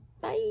y'all.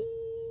 Bye.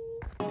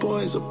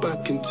 Boys are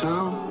back in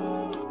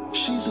town.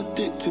 She's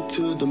addicted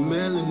to the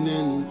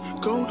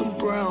melanin. Golden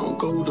brown,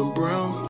 golden brown.